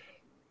 because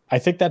I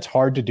think that's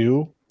hard to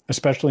do,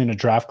 especially in a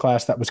draft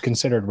class that was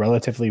considered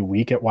relatively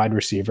weak at wide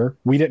receiver.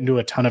 We didn't do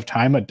a ton of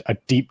time, a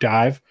deep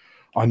dive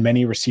on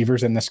many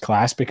receivers in this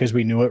class, because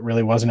we knew it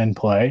really wasn't in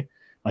play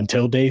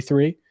until day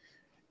 3.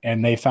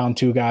 And they found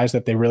two guys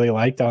that they really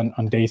liked on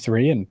day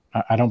 3. And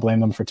I don't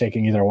blame them for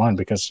taking either one,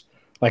 because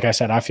like I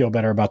said, I feel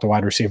better about the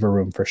wide receiver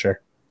room for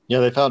sure. Yeah,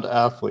 they found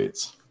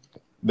athletes.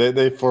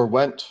 They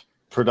forewent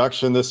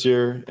production this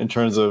year in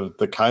terms of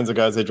the kinds of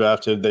guys they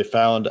drafted. They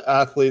found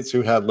athletes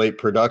who had late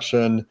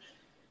production.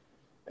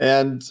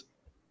 And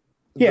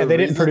yeah, they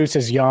didn't produce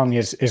as young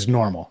as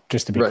normal,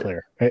 just to be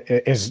clear,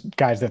 as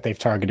guys that they've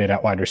targeted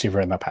at wide receiver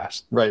in the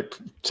past. Right.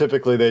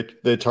 Typically,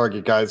 they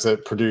target guys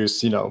that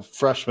produce,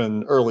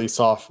 freshman, early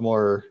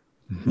sophomore,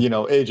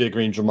 AJ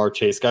Green, Jamar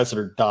Chase, guys that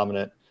are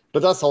dominant.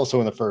 But that's also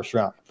in the first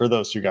round for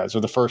those two guys, or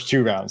the first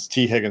 2 rounds.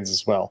 T. Higgins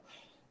as well.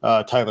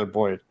 Tyler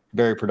Boyd,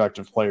 very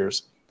productive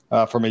players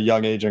from a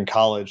young age in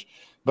college.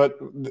 But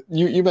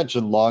you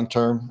mentioned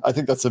long-term. I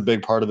think that's a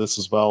big part of this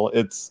as well.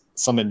 It's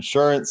some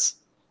insurance.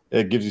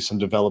 It gives you some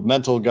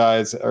developmental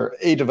guys, or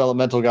a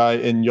developmental guy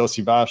in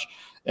Yossi Bash,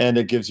 and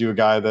it gives you a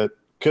guy that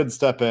could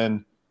step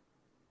in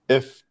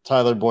if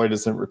Tyler Boyd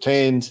isn't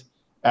retained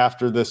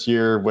after this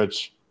year,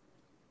 which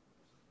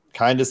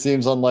kind of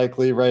seems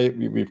unlikely, right?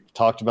 We've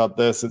talked about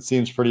this. It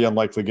seems pretty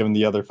unlikely given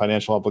the other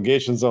financial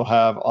obligations they'll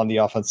have on the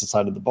offensive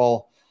side of the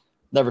ball.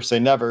 Never say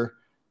never,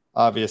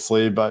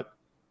 obviously, but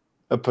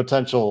a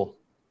potential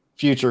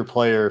future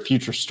player,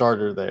 future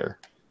starter there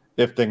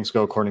if things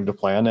go according to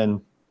plan.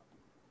 And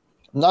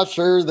I'm not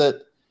sure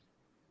that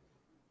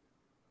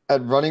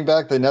at running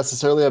back they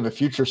necessarily have a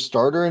future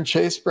starter in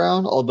Chase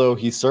Brown, although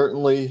he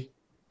certainly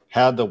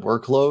had the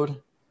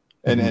workload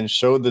and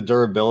showed the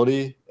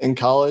durability in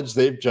college.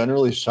 They've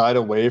generally shied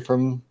away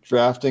from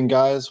drafting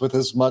guys with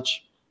as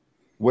much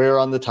wear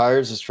on the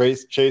tires as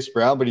Chase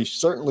Brown, but he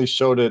certainly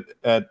showed it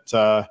at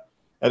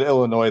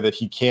Illinois that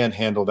he can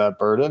handle that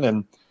burden.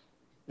 And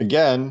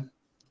again,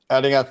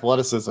 adding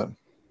athleticism.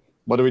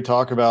 What do we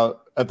talk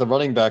about at the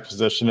running back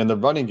position? In the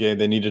running game,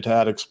 they needed to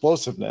add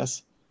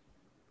explosiveness.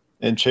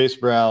 And Chase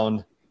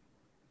Brown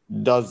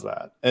does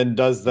that, and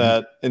does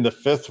that in the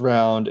 5th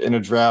round in a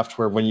draft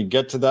where when you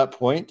get to that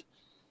point,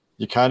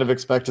 you kind of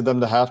expected them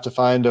to have to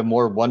find a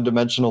more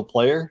one-dimensional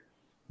player.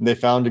 And they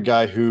found a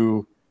guy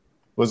who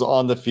was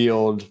on the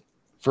field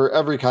for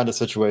every kind of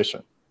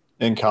situation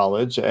in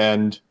college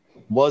and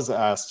was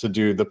asked to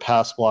do the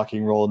pass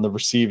blocking role in the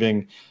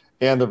receiving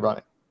and the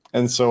running.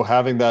 And so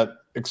having that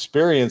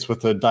experience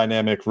with a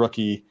dynamic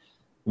rookie,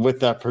 with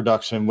that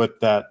production, with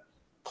that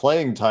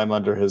playing time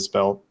under his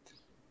belt,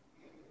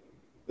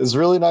 is a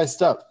really nice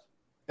step.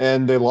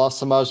 And they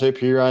lost Samaje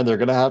Perine. They're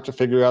going to have to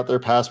figure out their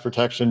pass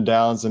protection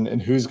downs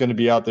and who's going to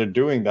be out there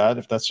doing that.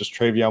 If that's just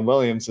Travion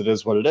Williams, it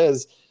is what it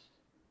is.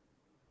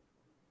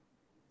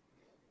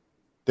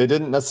 They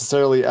didn't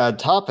necessarily add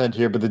top end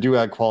here, but they do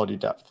add quality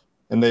depth,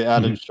 and they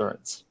add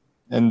insurance.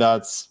 And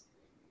that's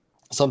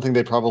something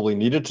they probably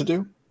needed to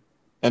do,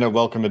 and a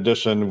welcome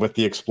addition with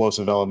the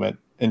explosive element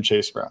in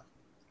Chase Brown.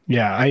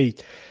 Yeah,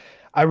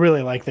 I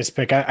really like this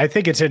pick. I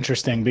think it's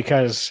interesting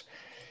because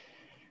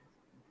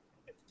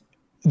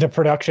the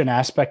production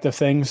aspect of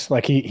things,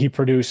 like he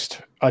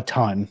produced a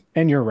ton,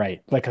 and you're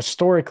right. Like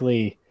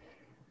historically,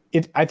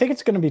 I think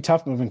it's going to be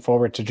tough moving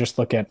forward to just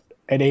look at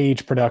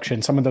age,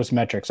 production, some of those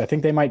metrics. I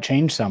think they might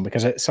change some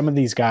because some of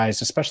these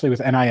guys, especially with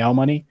NIL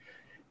money,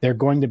 they're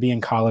going to be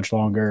in college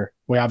longer.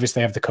 We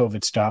obviously have the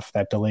COVID stuff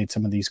that delayed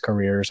some of these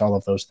careers, all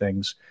of those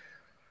things.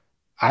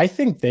 I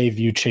think they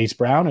view Chase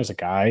Brown as a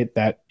guy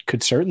that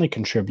could certainly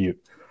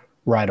contribute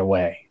right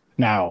away.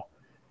 Now,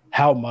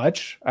 how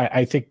much?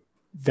 I think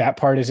that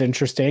part is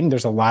interesting.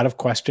 There's a lot of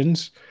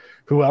questions.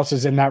 Who else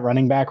is in that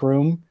running back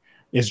room?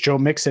 Is Joe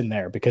Mixon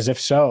there? Because if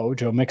so,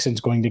 Joe Mixon's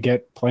going to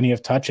get plenty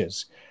of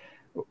touches.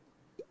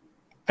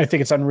 I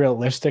think it's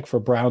unrealistic for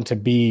Brown to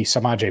be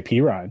Samaje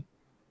Perine.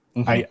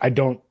 I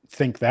don't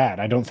think that.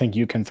 I don't think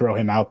you can throw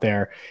him out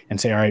there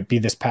and say, all right, be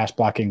this pass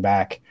blocking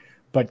back.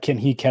 But can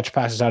he catch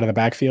passes out of the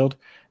backfield?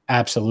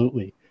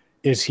 Absolutely.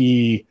 Is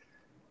he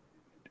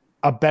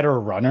a better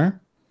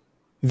runner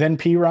than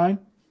Perine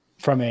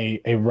from a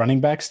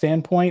running back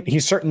standpoint? He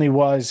certainly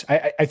was.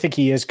 I think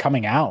he is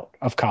coming out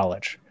of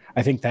college.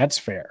 I think that's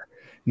fair.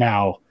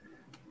 Now,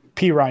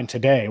 Perine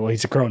today, well,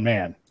 he's a grown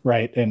man,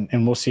 right?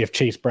 And we'll see if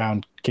Chase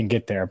Brown can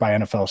get there by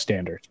NFL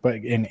standards. But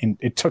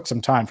it took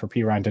some time for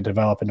Perine to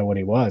develop into what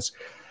he was.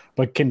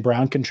 But can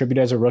Brown contribute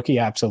as a rookie?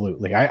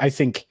 Absolutely. I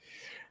think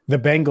the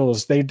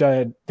Bengals,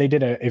 they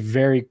did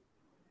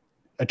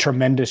a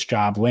tremendous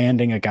job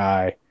landing a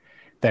guy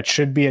that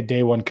should be a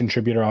day one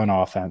contributor on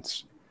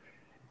offense,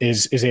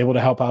 is able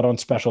to help out on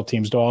special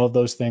teams, do all of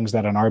those things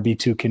that an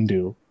RB2 can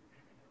do.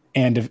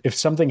 And if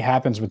something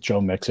happens with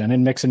Joe Mixon,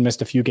 and Mixon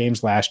missed a few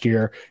games last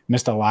year,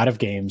 missed a lot of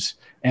games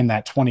in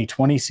that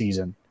 2020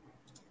 season,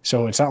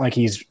 so it's not like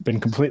he's been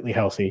completely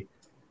healthy.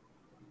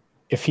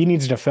 If he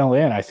needs to fill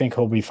in, I think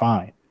he'll be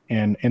fine.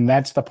 And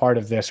that's the part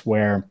of this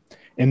where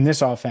in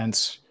this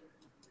offense,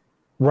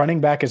 running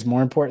back is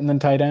more important than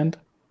tight end.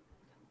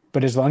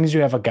 But as long as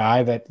you have a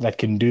guy that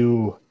can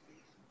do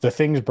the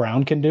things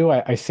Brown can do,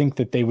 I think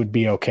that they would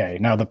be okay.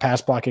 Now, the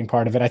pass blocking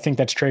part of it, I think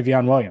that's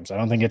Travion Williams. I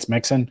don't think it's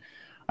Mixon.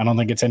 I don't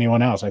think it's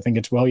anyone else. I think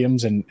it's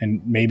Williams, and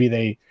maybe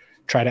they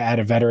try to add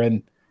a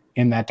veteran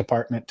in that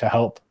department to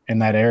help in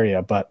that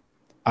area. But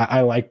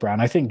I like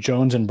Brown. I think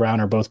Jones and Brown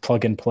are both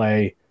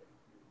plug-and-play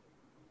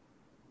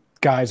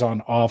guys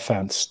on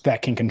offense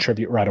that can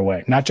contribute right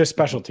away, not just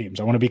special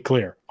teams. I want to be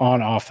clear,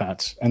 on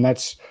offense. And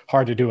that's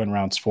hard to do in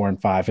rounds 4 and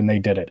 5, and they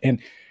did it. And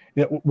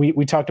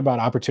we talked about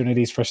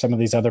opportunities for some of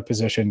these other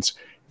positions.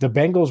 The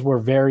Bengals were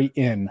very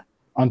in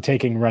on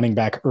taking running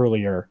back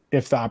earlier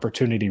if the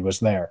opportunity was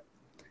there.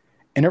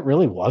 And it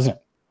really wasn't.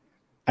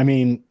 I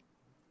mean,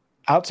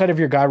 outside of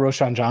your guy,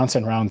 Roschon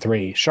Johnson, round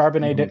 3,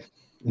 Charbonnet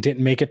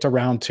didn't make it to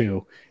round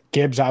 2.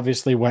 Gibbs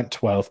obviously went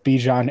 12th,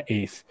 Bijan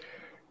 8th.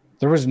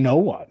 There was no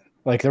one.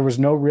 Like, there was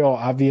no real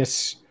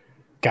obvious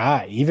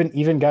guy.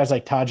 Even guys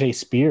like Tajay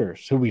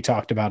Spears, who we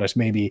talked about as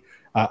maybe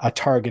a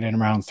target in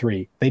round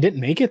 3, they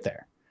didn't make it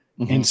there.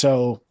 And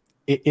so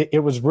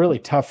it was really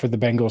tough for the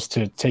Bengals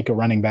to take a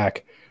running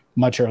back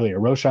much earlier.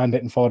 Roschon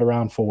didn't fall to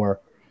round 4.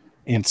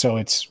 And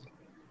so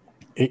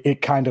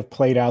it kind of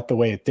played out the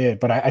way it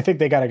did. But I think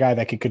they got a guy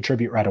that could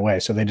contribute right away,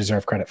 so they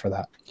deserve credit for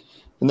that.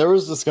 And there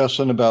was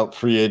discussion about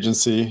free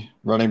agency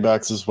running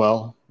backs as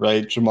well,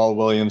 right? Jamal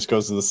Williams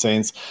goes to the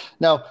Saints.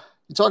 Now,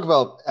 you talk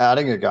about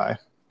adding a guy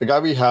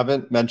we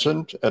haven't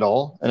mentioned at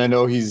all, and I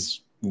know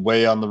he's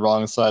way on the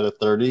wrong side of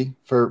 30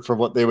 for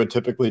what they would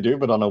typically do,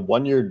 but on a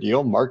 1-year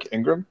deal, Mark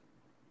Ingram,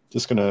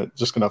 just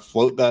gonna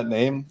float that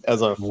name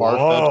as a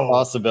far-fetched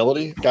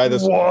possibility. Guy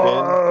that's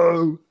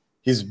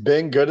he's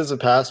been good as a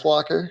pass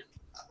blocker.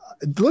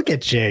 Look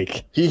at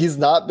Jake. He's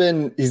not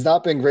been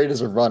great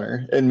as a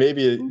runner, and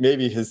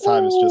maybe his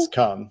time has just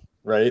come,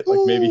 right? Like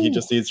maybe he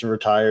just needs to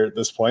retire at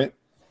this point.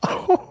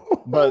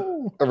 But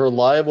a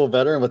reliable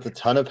veteran with a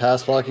ton of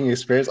pass blocking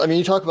experience. I mean,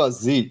 you talk about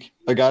Zeke,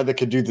 a guy that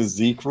could do the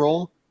Zeke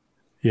role.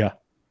 Yeah.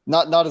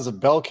 Not as a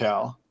bell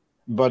cow,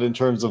 but in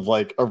terms of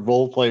like a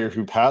role player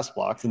who pass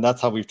blocks. And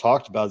that's how we've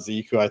talked about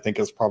Zeke, who I think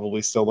is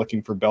probably still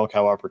looking for bell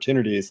cow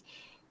opportunities.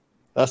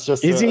 That's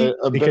just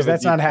because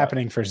that's not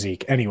happening for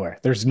Zeke anywhere.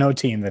 There's no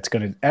team that's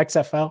going to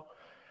XFL.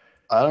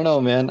 I don't know,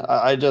 man.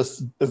 I'm just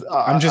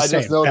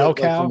saying, know bell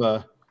that cow? From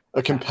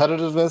a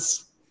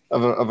competitiveness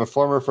of a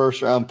former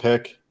first round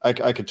pick,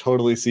 I could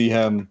totally see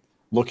him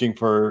looking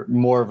for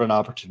more of an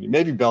opportunity.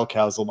 Maybe bell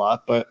cows a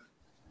lot, but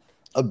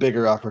a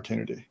bigger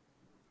opportunity.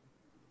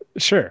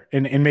 Sure,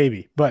 and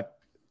maybe, but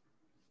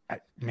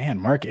man,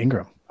 Mark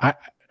Ingram,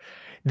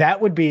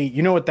 that would be,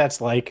 you know what that's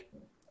like?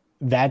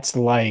 That's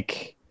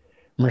like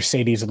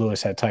Mercedes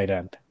Lewis at tight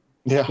end.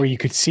 Yeah. Where you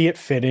could see it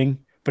fitting,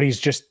 but he's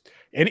just,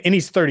 and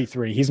he's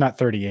 33. He's not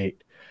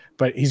 38,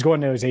 but he's going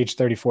to his age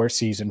 34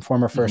 season,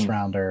 former first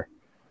rounder.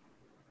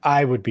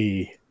 I would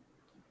be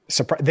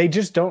surprised.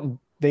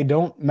 They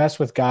don't mess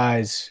with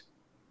guys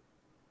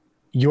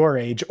your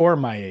age or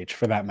my age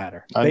for that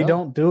matter. They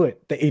don't do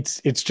it.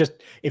 It's just,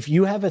 if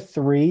you have a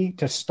 3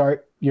 to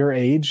start your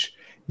age,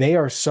 they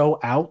are so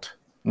out.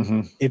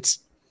 It's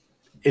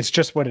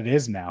just what it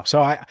is now.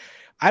 So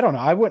I don't know.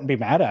 I wouldn't be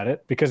mad at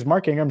it because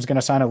Mark Ingram's going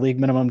to sign a league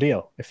minimum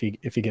deal if he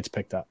gets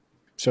picked up.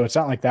 So it's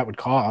not like that would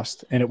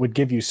cost, and it would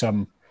give you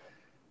some,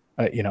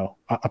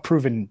 a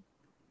proven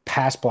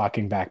pass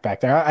blocking back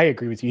there. I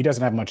agree with you. He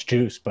doesn't have much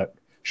juice, but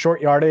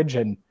short yardage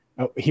and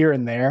here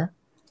and there,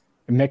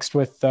 mixed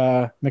with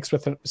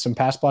some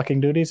pass blocking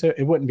duties,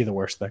 it wouldn't be the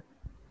worst thing.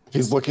 If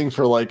he's looking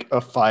for like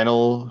a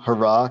final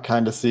hurrah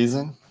kind of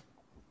season,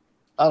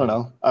 I don't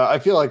know. I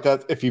feel like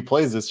that if he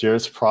plays this year,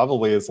 it's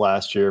probably his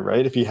last year,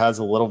 right? If he has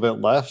a little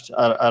bit left,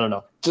 I don't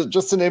know.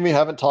 Just a name we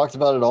haven't talked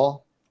about at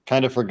all.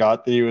 Kind of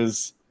forgot that he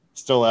was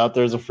still out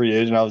there as a free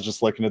agent. I was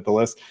just looking at the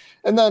list.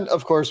 And then,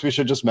 of course, we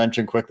should just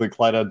mention quickly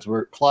Clyde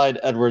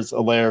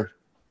Edwards-Helaire,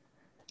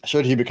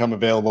 should he become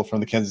available from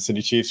the Kansas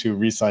City Chiefs, who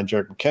re-signed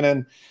Jerick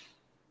McKinnon,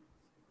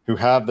 who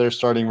have their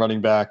starting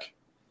running back.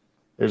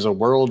 There's a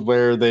world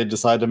where they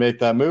decide to make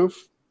that move,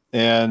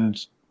 and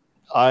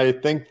I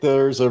think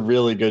there's a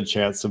really good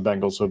chance the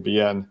Bengals would be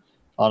in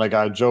on a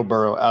guy Joe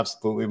Burrow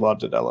absolutely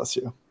loved at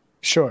LSU.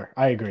 Sure,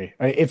 I agree.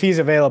 If he's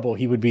available,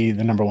 he would be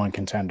the number one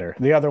contender.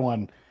 The other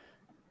one,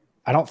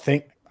 I don't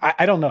think –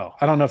 I don't know.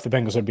 I don't know if the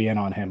Bengals would be in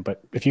on him,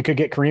 but if you could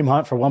get Kareem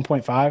Hunt for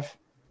 1.5,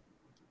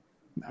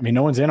 I mean,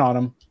 no one's in on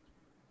him.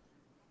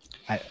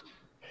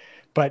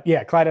 But,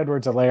 yeah, Clyde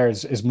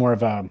Edwards-Helaire is more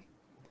of a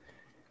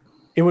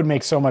 – it would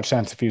make so much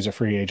sense if he was a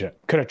free agent.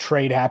 Could a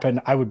trade happen?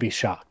 I would be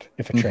shocked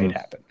if a trade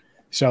happened.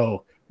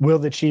 So will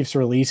the Chiefs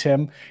release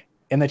him?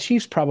 And the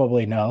Chiefs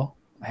probably know,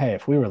 hey,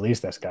 if we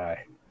release this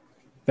guy,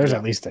 there's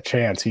at least a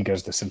chance he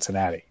goes to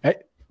Cincinnati.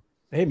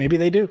 Hey, maybe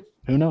they do.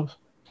 Who knows?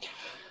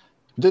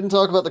 Didn't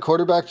talk about the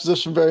quarterback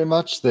position very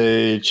much.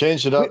 They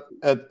changed it up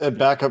at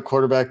backup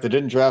quarterback. They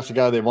didn't draft a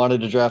guy. They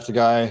wanted to draft a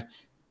guy.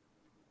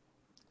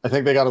 I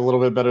think they got a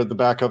little bit better at the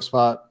backup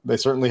spot. They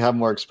certainly have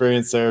more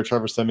experience there.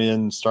 Trevor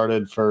Siemian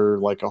started for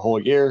like a whole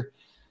year.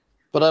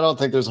 But I don't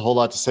think there's a whole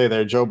lot to say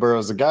there. Joe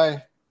Burrow's a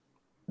guy,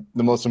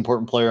 the most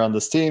important player on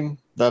this team.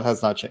 That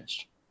has not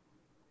changed.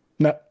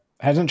 No,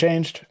 hasn't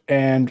changed.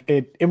 And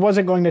it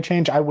wasn't going to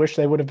change. I wish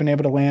they would have been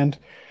able to land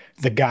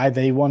the guy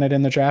they wanted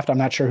in the draft. I'm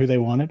not sure who they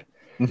wanted,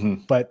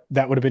 but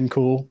that would have been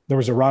cool. There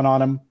was a run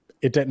on him.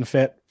 It didn't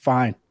fit.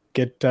 Fine.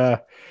 Get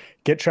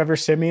Trevor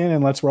Siemian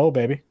and let's roll,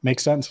 baby.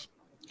 Makes sense.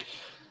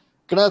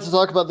 Going to have to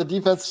talk about the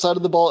defensive side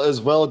of the ball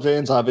as well,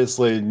 James.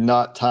 Obviously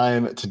not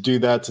time to do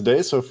that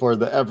today. So for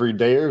the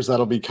everydayers,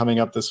 that'll be coming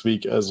up this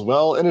week as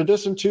well. In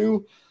addition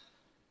to,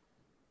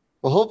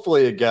 well,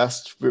 hopefully a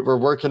guest. We're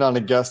working on a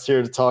guest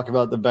here to talk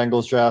about the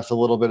Bengals draft a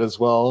little bit as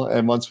well.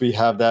 And once we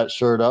have that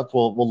shirt up,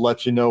 we'll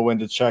let you know when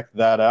to check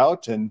that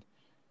out. And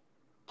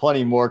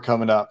plenty more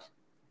coming up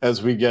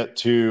as we get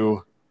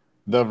to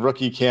the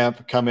rookie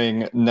camp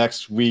coming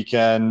next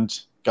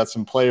weekend. Got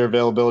some player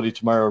availability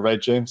tomorrow,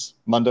 right, James?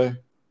 Monday?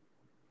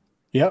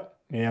 Yep.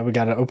 Yeah, we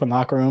got an open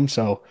locker room.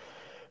 So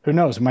who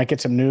knows? We might get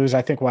some news.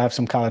 I think we'll have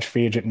some college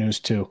free agent news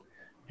too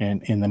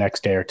in the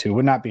next day or two.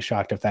 Would not be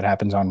shocked if that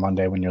happens on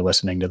Monday when you're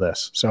listening to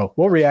this. So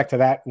we'll react to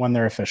that when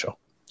they're official.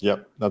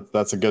 Yep,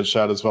 that's a good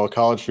shout as well.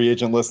 College free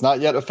agent list not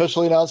yet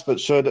officially announced, but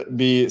should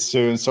be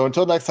soon. So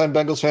until next time,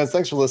 Bengals fans,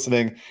 thanks for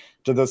listening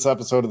to this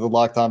episode of the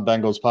Locked On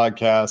Bengals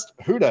podcast.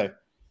 Hooday,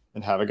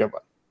 and have a good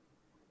one.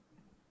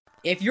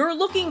 If you're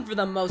looking for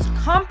the most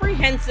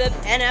comprehensive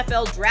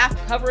NFL draft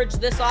coverage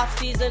this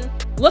offseason,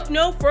 look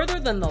no further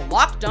than the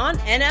Locked On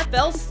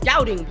NFL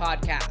Scouting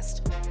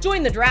Podcast.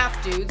 Join the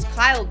draft dudes,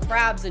 Kyle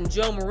Krabs and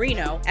Joe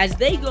Marino, as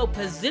they go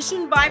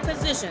position by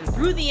position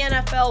through the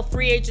NFL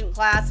free agent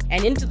class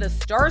and into the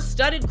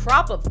star-studded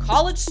crop of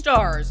college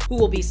stars who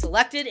will be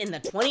selected in the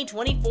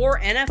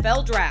 2024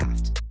 NFL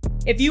Draft.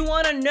 If you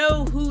want to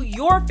know who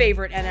your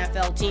favorite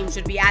NFL team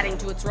should be adding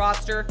to its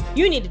roster,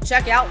 you need to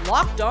check out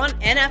Locked On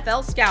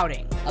NFL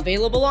Scouting,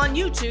 available on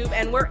YouTube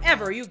and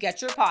wherever you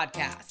get your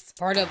podcasts.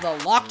 Part of the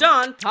Locked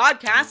On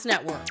Podcast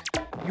Network,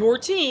 your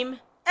team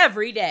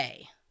every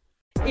day.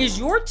 Is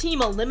your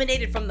team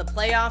eliminated from the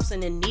playoffs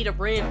and in need of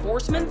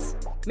reinforcements?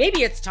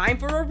 Maybe it's time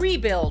for a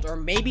rebuild, or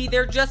maybe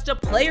they're just a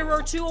player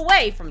or two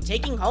away from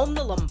taking home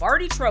the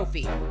Lombardi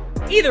Trophy.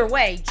 Either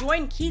way,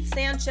 join Keith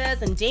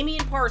Sanchez and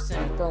Damian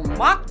Parson for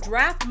Mock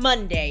Draft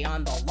Monday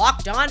on the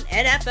Locked On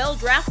NFL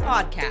Draft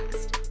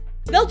Podcast.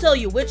 They'll tell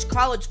you which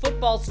college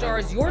football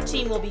stars your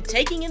team will be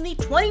taking in the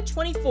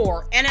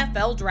 2024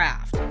 NFL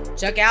Draft.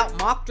 Check out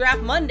Mock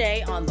Draft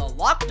Monday on the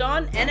Locked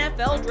On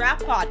NFL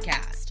Draft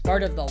Podcast,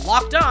 part of the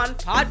Locked On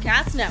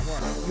Podcast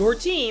Network, your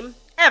team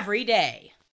every day.